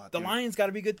good. The Lions got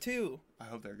to be good, too. I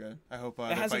hope they're good. I hope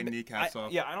they're fighting kneecaps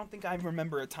off. Yeah, I don't think I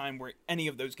remember a time where any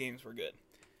of those games were good.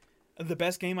 The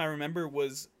best game I remember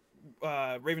was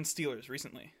Ravens-Steelers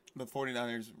recently. The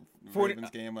 49ers Ravens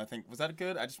game, I think. Was that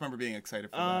good? I just remember being excited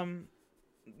for that.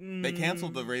 They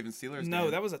canceled the Ravens-Steelers game. No,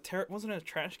 that was wasn't it a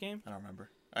trash game? I don't remember.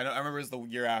 I remember it was the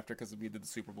year after because we did the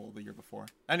Super Bowl the year before.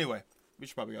 Anyway, we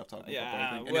should probably talk about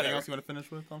football. Anything else you want to finish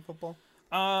with on football?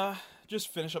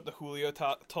 Just finish up the Julio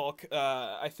talk.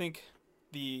 I think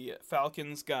the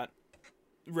Falcons got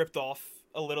ripped off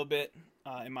a little bit,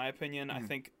 in my opinion. I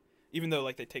think even though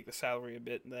they take the salary a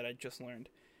bit that I just learned,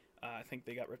 I think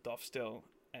they got ripped off still,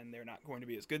 and they're not going to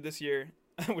be as good this year,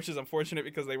 which is unfortunate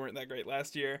because they weren't that great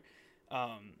last year.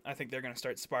 I think they're going to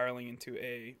start spiraling into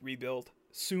a rebuild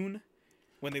soon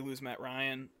when they lose Matt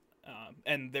Ryan,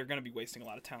 and they're going to be wasting a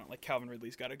lot of talent. Like Calvin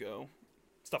Ridley's got to go,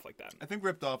 stuff like that. I think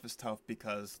ripped off is tough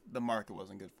because the market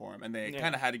wasn't good for him, and they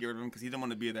kind of had to get rid of him because he didn't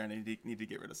want to be there and he needed to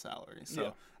get rid of salary.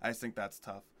 So I just think that's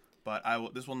tough. But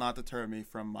this will not deter me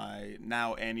from my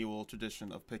now annual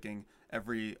tradition of picking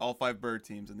all 5 bird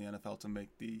teams in the NFL to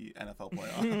make the NFL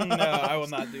playoff. No, I will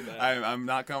not do that. I'm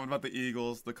not confident about the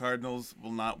Eagles. The Cardinals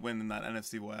will not win in that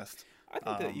NFC West.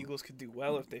 I think the Eagles could do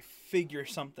well if they figure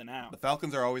something out. The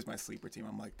Falcons are always my sleeper team.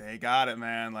 I'm like, they got it,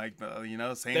 man.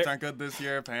 Saints aren't good this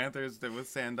year. Panthers with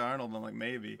Sam Darnold. I'm like,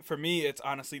 maybe. For me, it's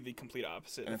honestly the complete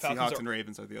opposite. And Seahawks and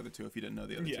Ravens are the other two, if you didn't know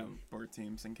the other two bird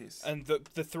teams, in case. And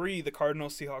the three, the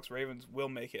Cardinals, Seahawks, Ravens, will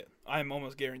make it. I'm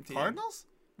almost guaranteed. Cardinals?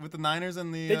 With the Niners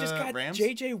and the They just got Rams?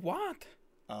 J.J. Watt.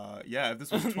 If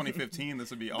this was 2015, this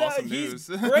would be awesome news.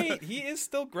 He's great. He is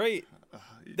still great.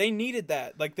 They needed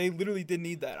that. They literally did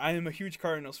need that. I am a huge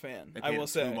Cardinals fan. I will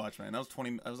say. Too much, man. That was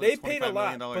 20. That was they $25 paid a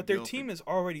lot, million but their team is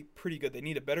already pretty good. They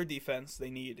need a better defense. They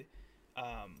need.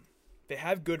 They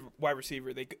have good wide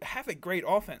receiver. They have a great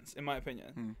offense, in my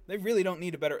opinion. They really don't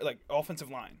need a better offensive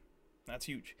line. That's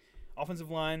huge. Offensive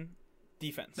line,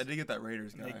 defense. They did get that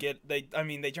Raiders guy.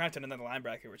 They drafted another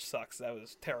linebacker, which sucks. That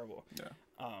was terrible.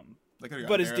 Yeah.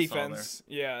 But it's defense.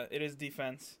 Yeah, it is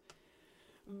defense.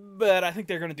 But I think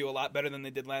they're going to do a lot better than they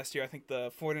did last year. I think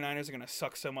the 49ers are going to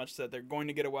suck so much that they're going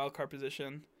to get a wild card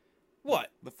position. What?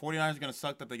 The 49ers are going to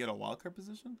suck that they get a wild card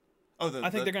position? Oh, I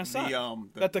think they're going to suck.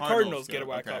 That the Cardinals get a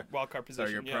wild card position.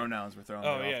 Sorry, your pronouns were thrown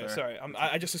off there. Sorry.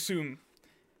 I just assumed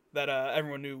that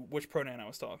everyone knew which pronoun I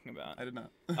was talking about. I did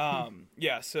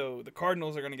not. So the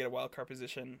Cardinals are going to get a wild card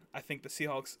position. I think the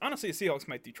Seahawks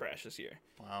might do trash this year.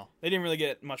 Wow. They didn't really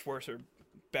get much worse or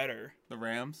better. The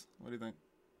Rams? What do you think?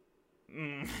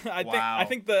 I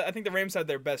think the Rams had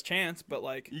their best chance, but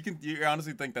you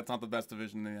honestly think that's not the best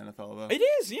division in the NFL though? It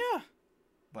is, yeah.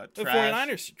 But the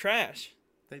 49ers trash.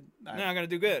 They're not gonna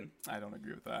do good. I don't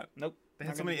agree with that. Nope. They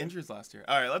had so many injuries last year.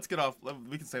 All right, let's get off.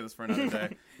 We can say this for another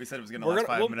day. We said it was going to last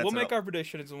 5 minutes. We'll make our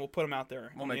predictions and we'll put them out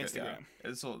there on Instagram. Yeah.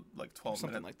 It's 12 something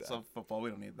minutes. Like that. So football, we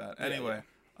don't need that. Anyway,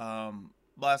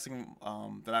 last thing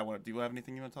that I want to. Do you have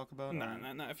anything you want to talk about? No.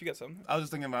 If you got something. I was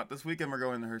just thinking about this weekend. We're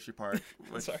going to Hershey Park.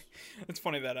 Sorry, it's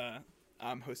funny that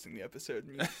I'm hosting the episode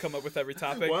and you come up with every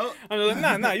topic. Well, I'm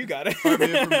like, no, you got it. Far be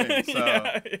it from me.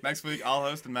 So next week I'll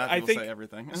host and Matthew will say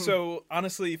everything. So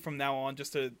honestly, from now on,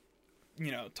 just to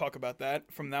talk about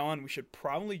that. From now on, we should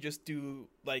probably just do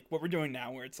what we're doing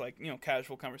now, where it's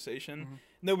casual conversation. Mm-hmm.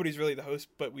 Nobody's really the host,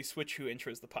 but we switch who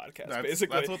intros the podcast,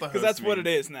 basically. Because that's what it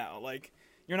is now.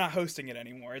 You're not hosting it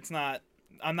anymore. It's not.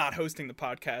 I'm not hosting the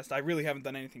podcast. I really haven't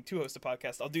done anything to host a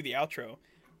podcast. I'll do the outro,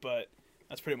 but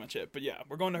that's pretty much it. But yeah,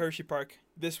 we're going to Hershey Park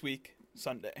this week,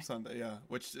 Sunday. Yeah,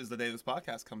 which is the day this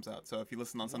podcast comes out. So if you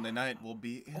listen on Sunday night, we'll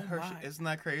be in Hershey. Isn't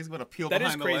that crazy? What a peel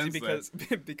behind the lens. That is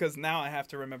crazy because now I have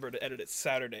to remember to edit it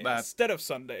Saturday instead of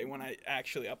Sunday when I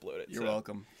actually upload it. You're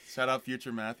welcome. Shout out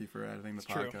future Matthew for editing the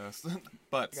podcast.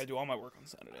 But I do all my work on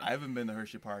Saturday. I haven't been to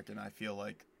Hershey Park and I feel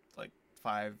like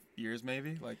 5 years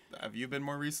maybe. Have you been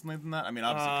more recently than that? I mean,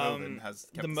 obviously COVID has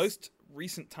kept the most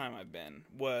recent time I've been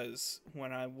was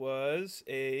when I was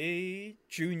a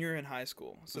junior in high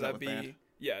school. So that'd be band?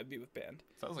 Yeah, it'd be with band.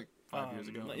 So that was like 5 years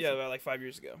ago. Yeah, about like 5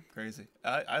 years ago. Crazy.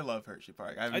 I love Hershey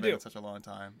Park. I haven't been in such a long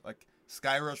time. Like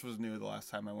Sky Rush was new the last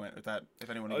time I went. If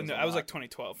anyone knows. No, I was like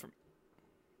 2012 or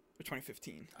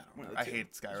 2015. I don't know. I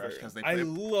hate Sky Rush because I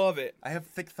love it. I have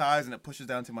thick thighs and it pushes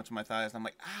down too much of my thighs and I'm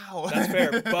like, ow. That's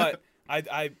fair, but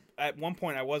I at one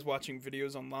point I was watching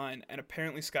videos online and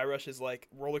apparently Sky Rush is like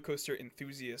roller coaster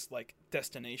enthusiast like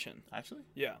destination. Actually?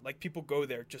 Yeah, like people go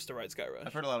there just to ride Sky Rush.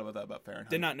 I've heard a lot about that about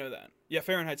Fahrenheit. Did not know that. Yeah,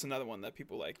 Fahrenheit's another one that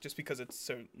people like just because it's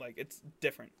so like it's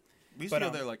different. We used to go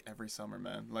there like every summer,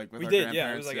 man. Like with we our did, grandparents.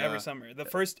 yeah. It was like every summer.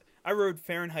 I rode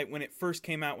Fahrenheit when it first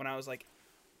came out when I was like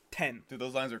 10. Dude,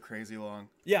 those lines are crazy long.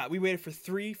 Yeah, we waited for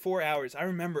 3-4 hours. I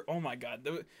remember. Oh my god,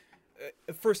 the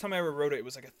first time I ever rode it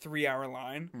was like a 3-hour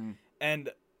line,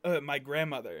 and my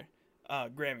grandmother,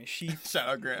 Grammy, shout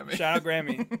out Grammy. Shout out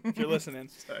Grammy if you're listening.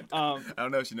 I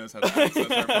don't know if she knows how to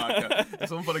access our podcast. If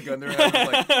someone put a gun to her head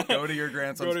and was like, go to your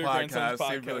grandson's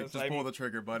podcast, she'd be like, just pull the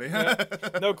trigger, buddy. Yeah,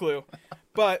 no clue.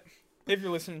 But if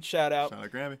you're listening, shout out. Shout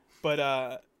out Grammy. But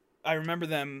I remember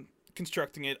them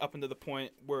constructing it up into the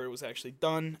point where it was actually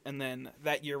done, and then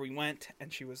that year we went,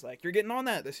 and she was like, "You're getting on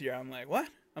that this year." I'm like, "What?"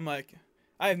 I'm like,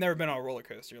 "I have never been on a roller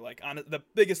coaster. Like, on the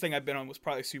biggest thing I've been on was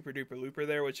probably Super Duper Looper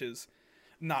there, which is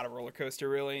not a roller coaster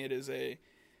really. It is a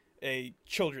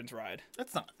children's ride.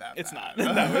 It's not that. It's bad.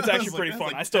 not. No, it's actually pretty fun.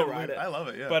 Like I still ride it. I love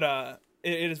it. Yeah. But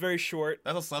it is very short.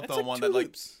 That's a slept It's on like one 2 that like.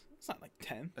 loops. It's not like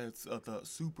 10. It's the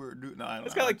super. No, I don't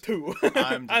It's know. got like 2.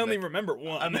 I only remember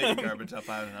 1. I'm making garbage up.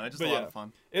 I don't know. It's just a lot of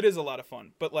fun. It is a lot of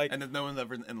fun, but like. And there's no one's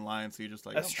ever in line, so you just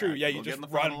like. That's true. Yeah, you just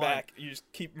run back. You just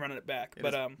keep running it back.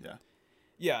 But yeah.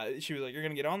 Yeah, she was like, "You're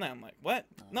gonna get on that." I'm like, "What?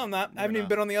 No, I'm not. I haven't even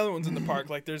been on the other ones in the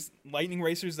park. Like, there's lightning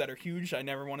racers that are huge. I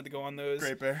never wanted to go on those.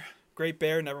 Great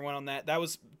Bear, never went on that. That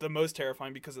was the most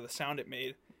terrifying because of the sound it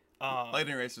made.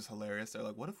 Lightning Racer's hilarious. They're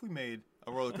like, what if we made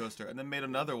a roller coaster and then made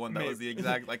another one that was the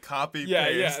exact like copy yeah,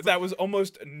 paste? Yeah, that was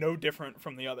almost no different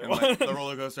from the other one. Like, the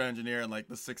roller coaster engineer in like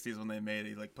the 60s when they made it,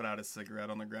 he like put out his cigarette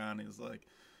on the ground. And he was like,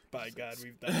 "By God,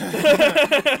 we've done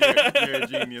it." you're a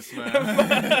genius, man.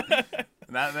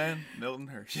 And that man, Milton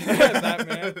Hershey. That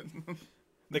man,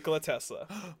 Nikola Tesla.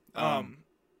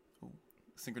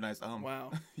 Synchronized.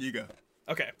 Wow. You go.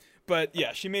 Okay. But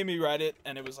yeah, she made me ride it,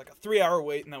 and it was like a 3-hour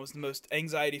wait, and that was the most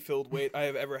anxiety-filled wait I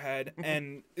have ever had.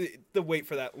 And the wait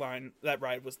for that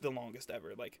ride was the longest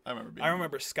ever. Like I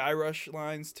remember Sky Rush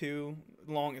lines too,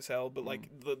 long as hell. But like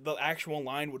the actual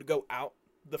line would go out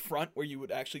the front where you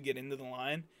would actually get into the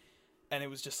line, and it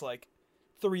was just like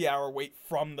 3-hour wait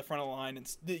from the front of the line,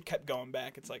 and it kept going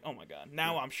back. It's like, oh my god.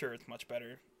 Now I'm sure it's much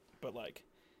better, but like.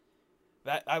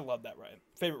 I love that ride.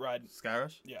 Favorite ride. Sky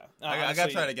Rush? Yeah. I got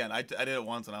to try it again. I did it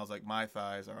once and I was like, my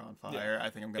thighs are on fire. Yeah. I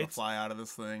think I'm going to fly out of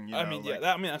this thing. You know,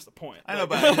 that's the point. I know,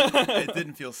 but it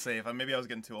didn't feel safe. Maybe I was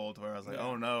getting too old to where I was like,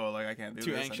 oh no, like I can't do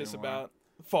too this anxious anymore. about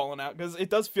falling out. Because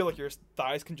it does feel like your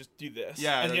thighs can just do this.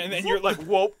 Yeah. And then you're like,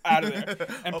 whoop, out of there.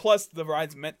 And plus, the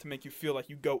ride's meant to make you feel like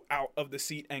you go out of the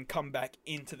seat and come back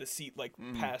into the seat, like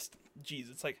past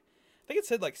G's. It's like, I think it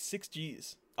said like 6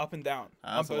 G's. Up and down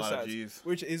on both sides, G's.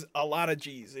 Which is a lot of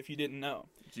G's if you didn't know.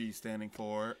 G standing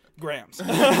for grams. I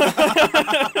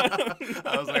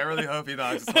was like, I really hope he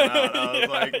knocks this one out. I was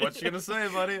like, what you gonna say,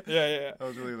 buddy? Yeah. I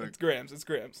was really like, it's grams. 6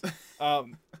 grams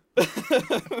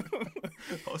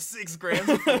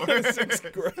of force. 6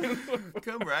 grams.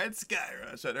 Come ride Sky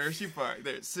Rush at Hershey Park.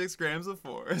 There's 6 grams of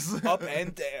force. Up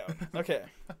and down. Okay,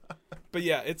 but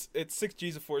yeah, it's 6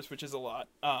 G's of force, which is a lot.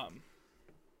 Up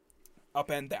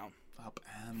and down. Up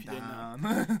and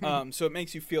down. So it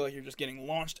makes you feel like you're just getting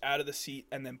launched out of the seat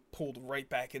and then pulled right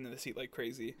back into the seat like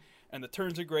crazy. And the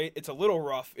turns are great. It's a little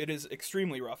rough. It is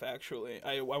extremely rough, actually.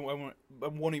 I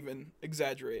won't even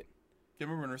exaggerate. Do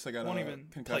you remember when Marissa got a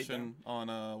concussion on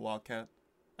a Wildcat?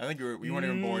 I think you weren't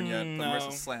even born yet. But no.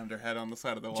 Marissa slammed her head on the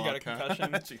side of the Wildcat. She got a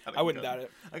concussion? I wouldn't doubt it.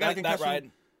 I got a concussion. That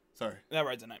ride. Sorry. That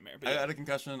ride's a nightmare. I had a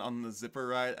concussion on the zipper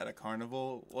ride at a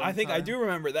carnival I think time. I do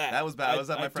remember that. That was bad. I was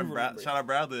at my friend shout out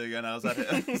Bradley again. I was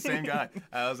at same guy.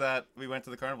 We went to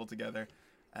the carnival together.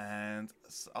 And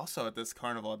also at this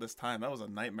carnival at this time, that was a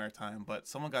nightmare time. But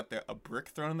someone got a brick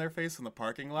thrown in their face in the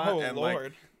parking lot. Oh, and Lord.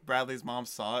 Like Bradley's mom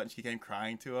saw it and she came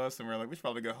crying to us. And we were like, we should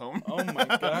probably go home. Oh, my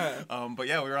God. But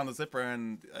yeah, we were on the zipper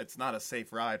and it's not a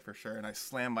safe ride for sure. And I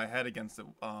slammed my head against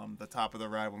the top of the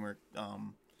ride when we were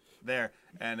there.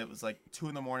 And it was like 2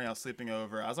 a.m. I was sleeping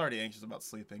over. I was already anxious about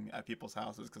sleeping at people's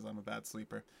houses because I'm a bad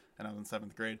sleeper. And I was in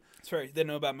 7th grade. That's right. You didn't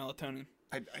know about melatonin.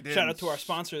 I did. Shout out to our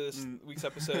sponsor this week's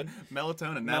episode.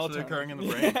 Melatonin, naturally occurring in the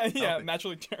brain. Yeah,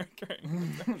 naturally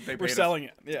occurring. We're selling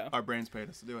it. Yeah. Our brains paid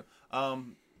us to do it.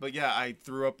 But yeah, I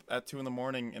threw up at 2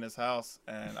 a.m. in his house,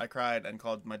 and I cried and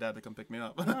called my dad to come pick me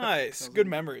up. Nice, good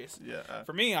memories. Yeah.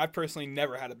 For me, I personally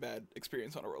never had a bad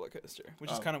experience on a roller coaster,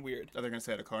 which is kind of weird. They're gonna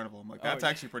say at a carnival. I'm like, that's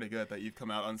actually pretty good that you've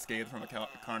come out unscathed from a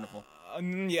carnival.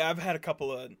 Yeah, I've had a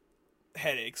couple of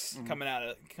headaches coming out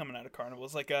of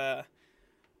carnivals. Like I'm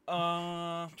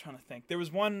trying to think. There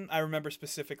was one I remember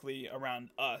specifically around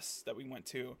us that we went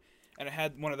to. And it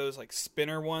had one of those like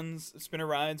spinner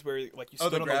rides where like you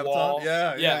stood on the wall.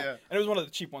 Yeah. And it was one of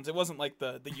the cheap ones. It wasn't like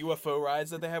the UFO rides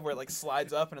that they have where it like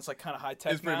slides up and it's like kind of high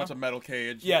tech. It's pretty much a metal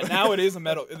cage. Yeah, now it is a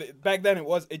metal. Back then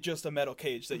it just a metal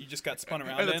cage that you just got spun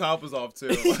around. And the top was off too.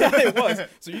 Yeah, it was.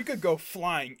 So you could go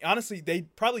flying. Honestly, they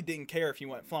probably didn't care if you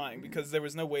went flying because there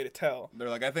was no way to tell. They're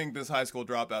like, I think this high school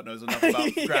dropout knows enough about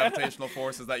gravitational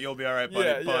forces that you'll be all right,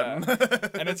 buddy. Yeah.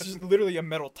 And it's just literally a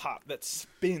metal top that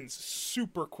spins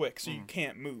super quick, so you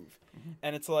can't move.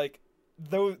 And it's like,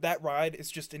 though that ride is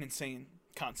just an insane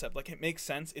concept. Like, it makes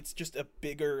sense. It's just a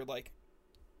bigger like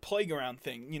playground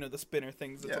thing. You know, the spinner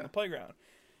things that's on the playground.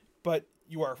 But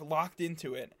you are locked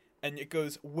into it. And it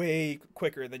goes way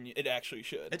quicker than it actually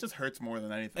should. It just hurts more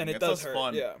than anything. And it it's does just hurt,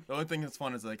 fun. yeah. The only thing that's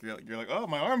fun is like you're like, oh,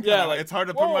 my arm. Like, it's hard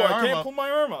to put my arm up. I can't pull my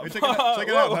arm up. Hey, check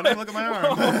it out, honey. Look at my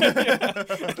arm.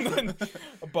 And then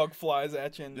a bug flies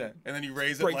at you. And then you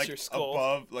raise it breaks like your skull.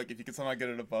 above, like if you can somehow get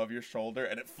it above your shoulder,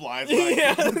 and it flies to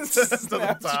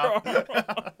the top.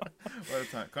 What a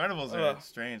time! Carnivals are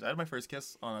strange. I had my first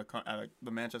kiss on at the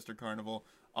Manchester Carnival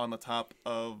on the top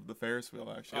of the Ferris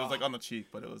wheel. Actually, it was like on the cheek,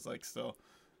 but it was like still.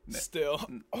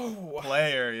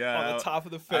 Player, yeah. On the top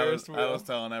of the Ferris wheel. I was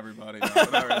telling everybody.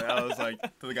 I was like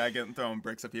to the guy throwing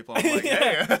bricks at people. I'm like,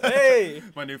 hey.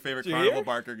 My new favorite Carnival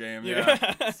Barker game. Yeah.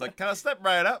 It's like, kind of step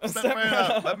right up.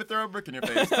 Let me throw a brick in your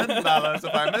face. $10. If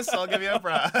I miss, I'll give you a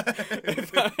prize.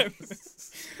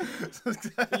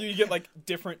 You get like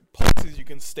different places you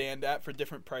can stand at for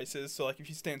different prices. So like if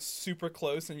you stand super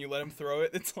close and you let him throw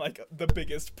it, it's like the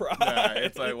biggest prize. Yeah,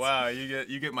 it's like, wow,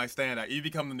 you get my stand at. You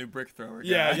become the new brick thrower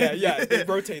guy. Yeah. It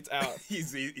rotates out.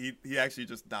 He actually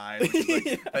just died.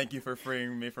 Like, thank you for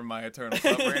freeing me from my eternal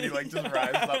suffering. And he like just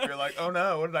rises up. You're like, oh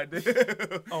no, what did I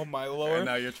do? Oh my lord! And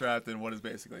now you're trapped in what is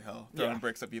basically hell, throwing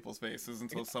bricks at people's faces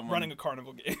until someone running a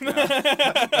carnival game.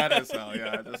 That is hell.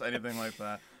 Yeah, just anything like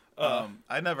that. I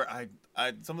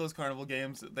some of those carnival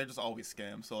games, they're just always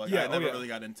scams. So like I never really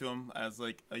got into them as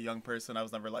like a young person. I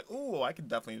was never like, oh, I could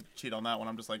definitely cheat on that one.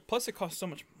 I'm just like, plus it costs so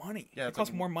much money. Yeah, it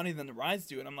costs more money than the rides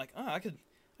do, and I'm like, oh, I could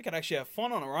actually have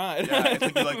fun on a ride. Yeah, it's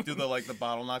like you like do the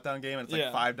bottle knockdown game, and it's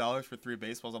like $5 for 3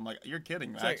 baseballs. I'm like, you're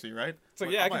kidding, actually, right? It's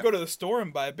like, I could go to the store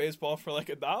and buy a baseball for like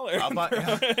 $1. I don't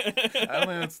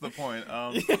think that's the point.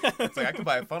 It's like I could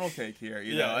buy a funnel cake here,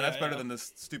 you know, and that's better than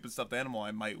this stupid stuffed animal I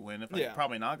might win. If I'm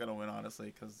probably not gonna win,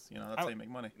 honestly, because that's how you make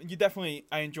money.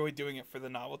 I enjoy doing it for the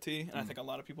novelty, and I think a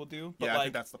lot of people do. But I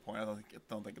think that's the point. I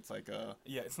don't think it's like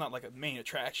it's not like a main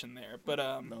attraction there, but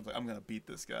I'm gonna beat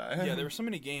this guy. Yeah, there were so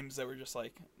many games that were just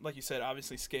like you said,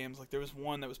 obviously scams. Like there was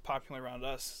one that was popular around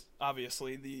us,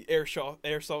 obviously the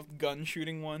airsoft gun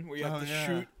shooting one where you have to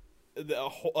shoot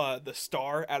the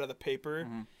star out of the paper,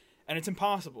 and it's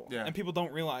impossible. Yeah. And people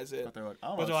don't realize it. But they're like, I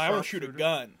want to shoot a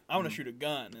gun. I want to shoot a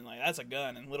gun, and like that's a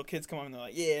gun. And little kids come up and they're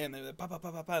like, yeah, and they're like,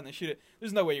 pop, and they shoot it.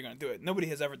 There's no way you're gonna do it. Nobody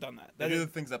has ever done that. They do the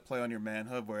things that play on your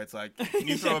manhood, where it's like, can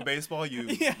you throw a baseball,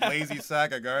 you lazy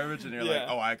sack of garbage, and you're like,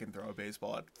 oh, I can throw a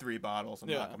baseball at 3 bottles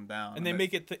and knock them down. And they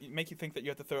make you think that you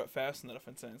have to throw it fast in that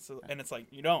offense, and it's like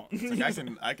you don't. It's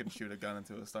like I can shoot a gun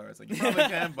into a star. It's like you probably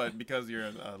can, but because you're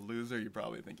a loser, you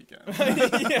probably think you can.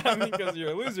 Because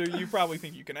you're a loser, you probably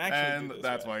think you can actually do this. And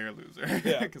that's why you're a loser.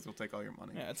 Yeah, because we'll take all your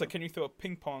money. Yeah, it's like, can you throw a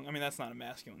ping pong? I mean, that's not a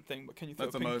masculine thing, but can you throw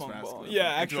a ping pong ball?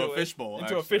 Yeah, actually, into a fishbowl.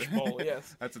 Into a fishbowl,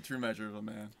 yes. That's a true measure of a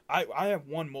man. I have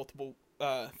won multiple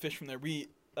fish from there. We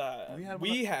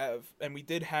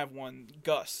did have one,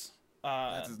 Gus.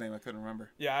 That's his name. I couldn't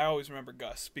remember. Yeah, I always remember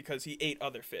Gus because he ate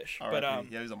other fish. But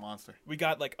yeah, he's a monster. We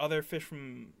got like other fish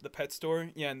from the pet store.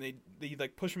 Yeah, and they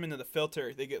like push them into the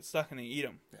filter. They get stuck and they eat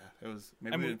them. Yeah, it was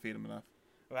maybe we didn't feed him enough.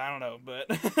 I don't know,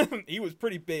 but he was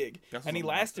pretty big, and he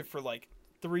lasted for like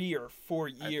 3 or 4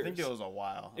 years. I think it was a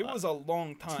while. It was a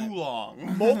long time. Too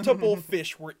long. Multiple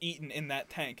fish were eaten in that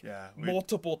tank. Yeah,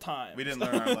 multiple times. We didn't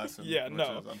learn our lesson. Yeah, which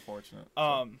is unfortunate.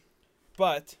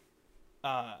 But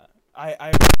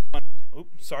I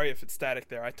oops, sorry if it's static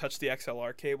there. I touched the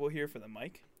XLR cable here for the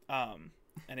mic.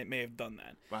 And it may have done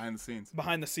that. Behind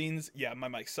the scenes, yeah, my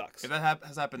mic sucks. That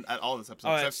has happened at all this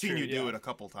episodes. I've seen you do it a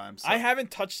couple times. So. I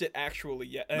haven't touched it actually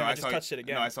yet. No, I just touched it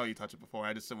again. No, I saw you touch it before.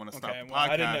 I just didn't want to stop the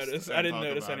podcast. I didn't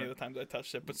notice any of the times I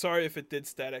touched it. But sorry if it did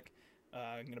static.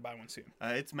 I'm gonna buy one soon.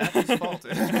 It's Matthew's fault.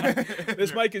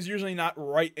 This mic is usually not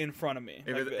right in front of me.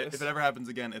 If it ever happens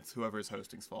again, it's whoever's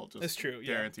hosting's fault. Just it's true.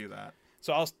 Guarantee that.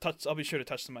 So I'll be sure to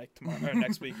touch the mic tomorrow or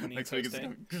next week when Ian's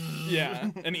hosting. Yeah,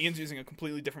 and Ian's using a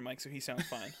completely different mic, so he sounds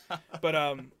fine.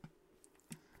 But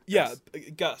yeah,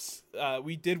 Gus,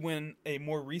 we did win a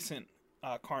more recent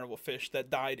carnival fish that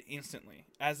died instantly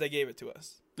as they gave it to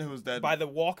us. It was dead. By the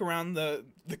walk around the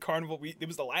carnival, it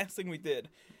was the last thing we did.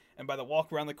 And by the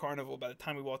walk around the carnival, by the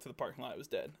time we walked to the parking lot, it was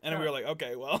dead. And we were like,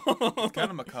 okay, well. It's kind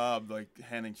of macabre, like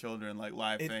handing children like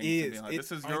live things. And being like,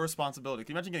 this is your responsibility.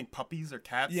 Can you imagine getting puppies or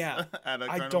cats? Yeah, at a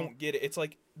carnival? I don't get it. It's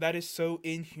like that is so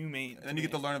inhumane. And then you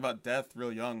get to learn about death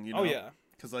real young. You know? Oh yeah.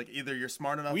 Because like either you're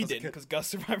smart enough. We didn't, because Gus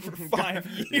survived for 5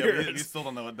 years. Yeah, we still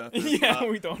don't know what death is. Yeah,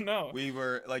 we don't know. We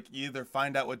were like, you either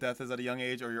find out what death is at a young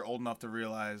age, or you're old enough to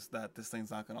realize that this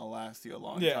thing's not gonna last you a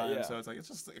long time. Yeah. So it's like it's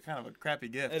just kind of a crappy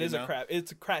gift.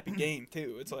 It's a crappy game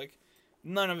too. It's like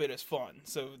none of it is fun.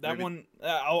 So that one,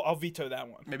 I'll veto that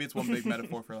one. Maybe it's one big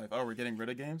metaphor for life. Oh, we're getting rid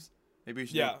of games. Maybe we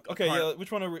should. Yeah. Okay. Yeah.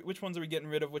 Which ones are we getting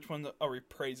rid of? Which ones are we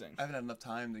praising? I haven't had enough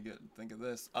time to think of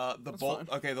this. The bowl.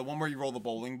 Okay, the one where you roll the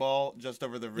bowling ball just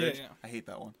over the ridge. Yeah. I hate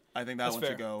that one. I think that one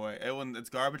should go away. It's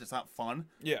garbage. It's not fun.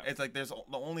 Yeah. It's like the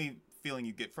only feeling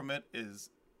you get from it is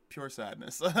pure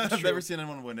sadness. I've never seen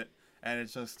anyone win it, and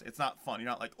it's not fun. You're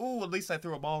not like, oh, at least I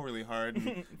threw a ball really hard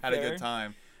and had a good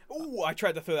time. Oh, I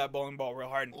tried to throw that bowling ball real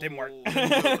hard and it didn't work. And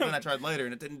then I tried later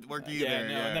and it didn't work either.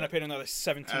 And then I paid another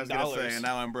 $17. I was gonna say, and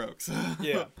now I'm broke. So.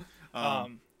 Yeah. I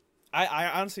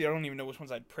honestly, I don't even know which ones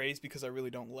I'd praise because I really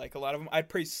don't like a lot of them. I'd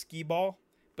praise skee ball,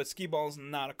 but skee ball is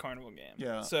not a carnival game.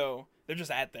 Yeah. So they're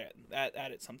just at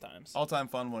it sometimes. All-time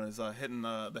fun one is hitting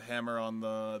the hammer on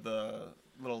the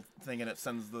little thing and it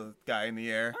sends the guy in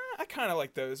the air. I kind of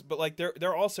like those, but like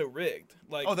they're also rigged.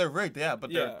 Like they're rigged, yeah.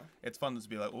 But it's fun to just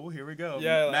be like, oh, here we go.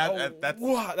 Yeah,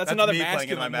 that's another me playing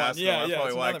in my one. mask. Yeah, that's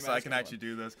probably why, because I can one. actually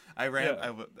do this. I ran.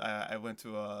 Yeah. I went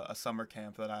to a summer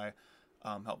camp that I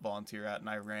helped volunteer at, and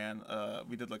I ran.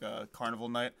 We did like a carnival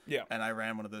night. Yeah. And I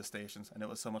ran one of those stations, and it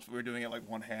was so much. We were doing it like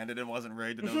one-handed. It wasn't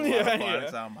rigged, and it was a lot of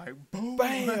fun. So I'm like, boom,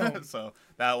 bam. So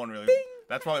that one really. Bing.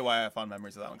 That's probably why I have fond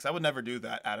memories of that one, because I would never do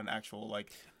that at an actual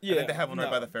like. I think they have one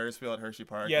right by the Ferris wheel at Hershey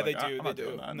Park. Yeah, like, they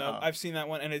do. No, I've seen that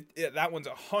one, and that one's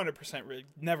 100% rigged.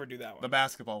 Never do that one. The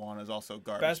basketball one is also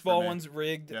garbage. Basketball one's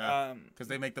rigged. Yeah, because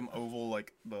they make them oval,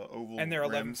 like the oval. And they're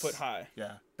rims. 11 foot high.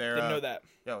 Yeah, they're. Didn't know that.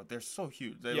 Yo, they're so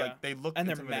huge. They look and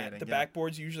they're intimidating. The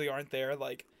backboards usually aren't there,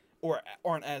 like. Or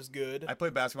aren't as good. I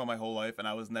played basketball my whole life, and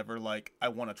I was never like, I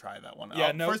want to try that one.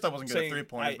 Yeah, first I wasn't good at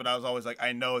 3-pointers, but I was always like,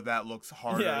 I know that looks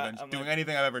harder than doing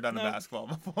anything I've ever done in basketball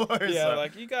before. Yeah, so.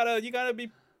 Like you gotta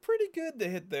be pretty good to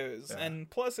hit those, and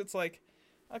plus it's like,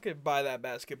 I could buy that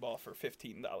basketball for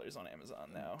 $15 on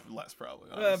Amazon now. Less probably,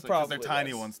 honestly, because they're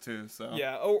tiny ones too. So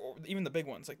yeah, or even the big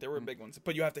ones. Like there were big ones,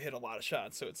 but you have to hit a lot of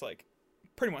shots, so it's like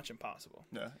pretty much impossible.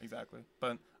 Yeah, exactly.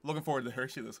 But looking forward to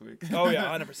Hershey this week. Oh yeah,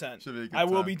 100%. Should be a good I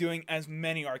will time. be doing as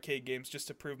many arcade games just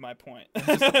to prove my point.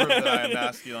 Just to prove that I am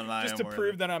masculine. And just to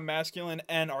prove that I'm masculine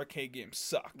and arcade games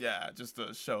suck. Yeah, just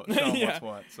to show them what's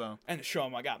what. So and to show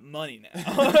them I got money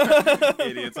now.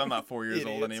 Idiots! I'm not 4 years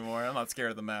old anymore. I'm not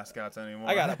scared of the mascots anymore.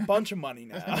 I got a bunch of money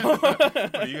now.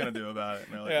 What are you gonna do about it?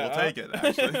 And they're like, we'll take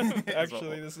it.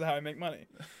 Actually, this is how I make money.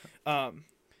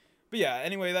 But yeah,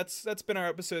 anyway, that's been our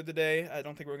episode today. I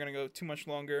don't think we're gonna go too much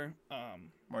longer.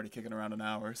 I'm already kicking around an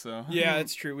hour, so yeah,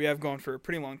 it's true. We have gone for a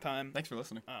pretty long time. Thanks for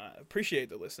listening. Appreciate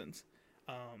the listens.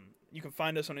 You can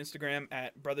find us on Instagram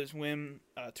at Brothers Whim,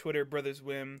 Twitter Brothers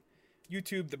Whim,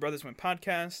 YouTube The Brothers Whim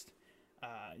Podcast.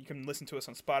 You can listen to us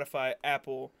on Spotify,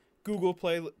 Apple, Google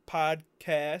Play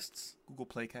Podcasts, Google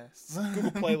Playcasts,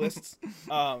 Google Playlists.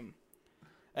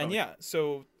 And yeah,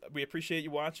 so we appreciate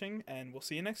you watching, and we'll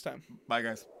see you next time. Bye,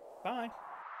 guys. Bye.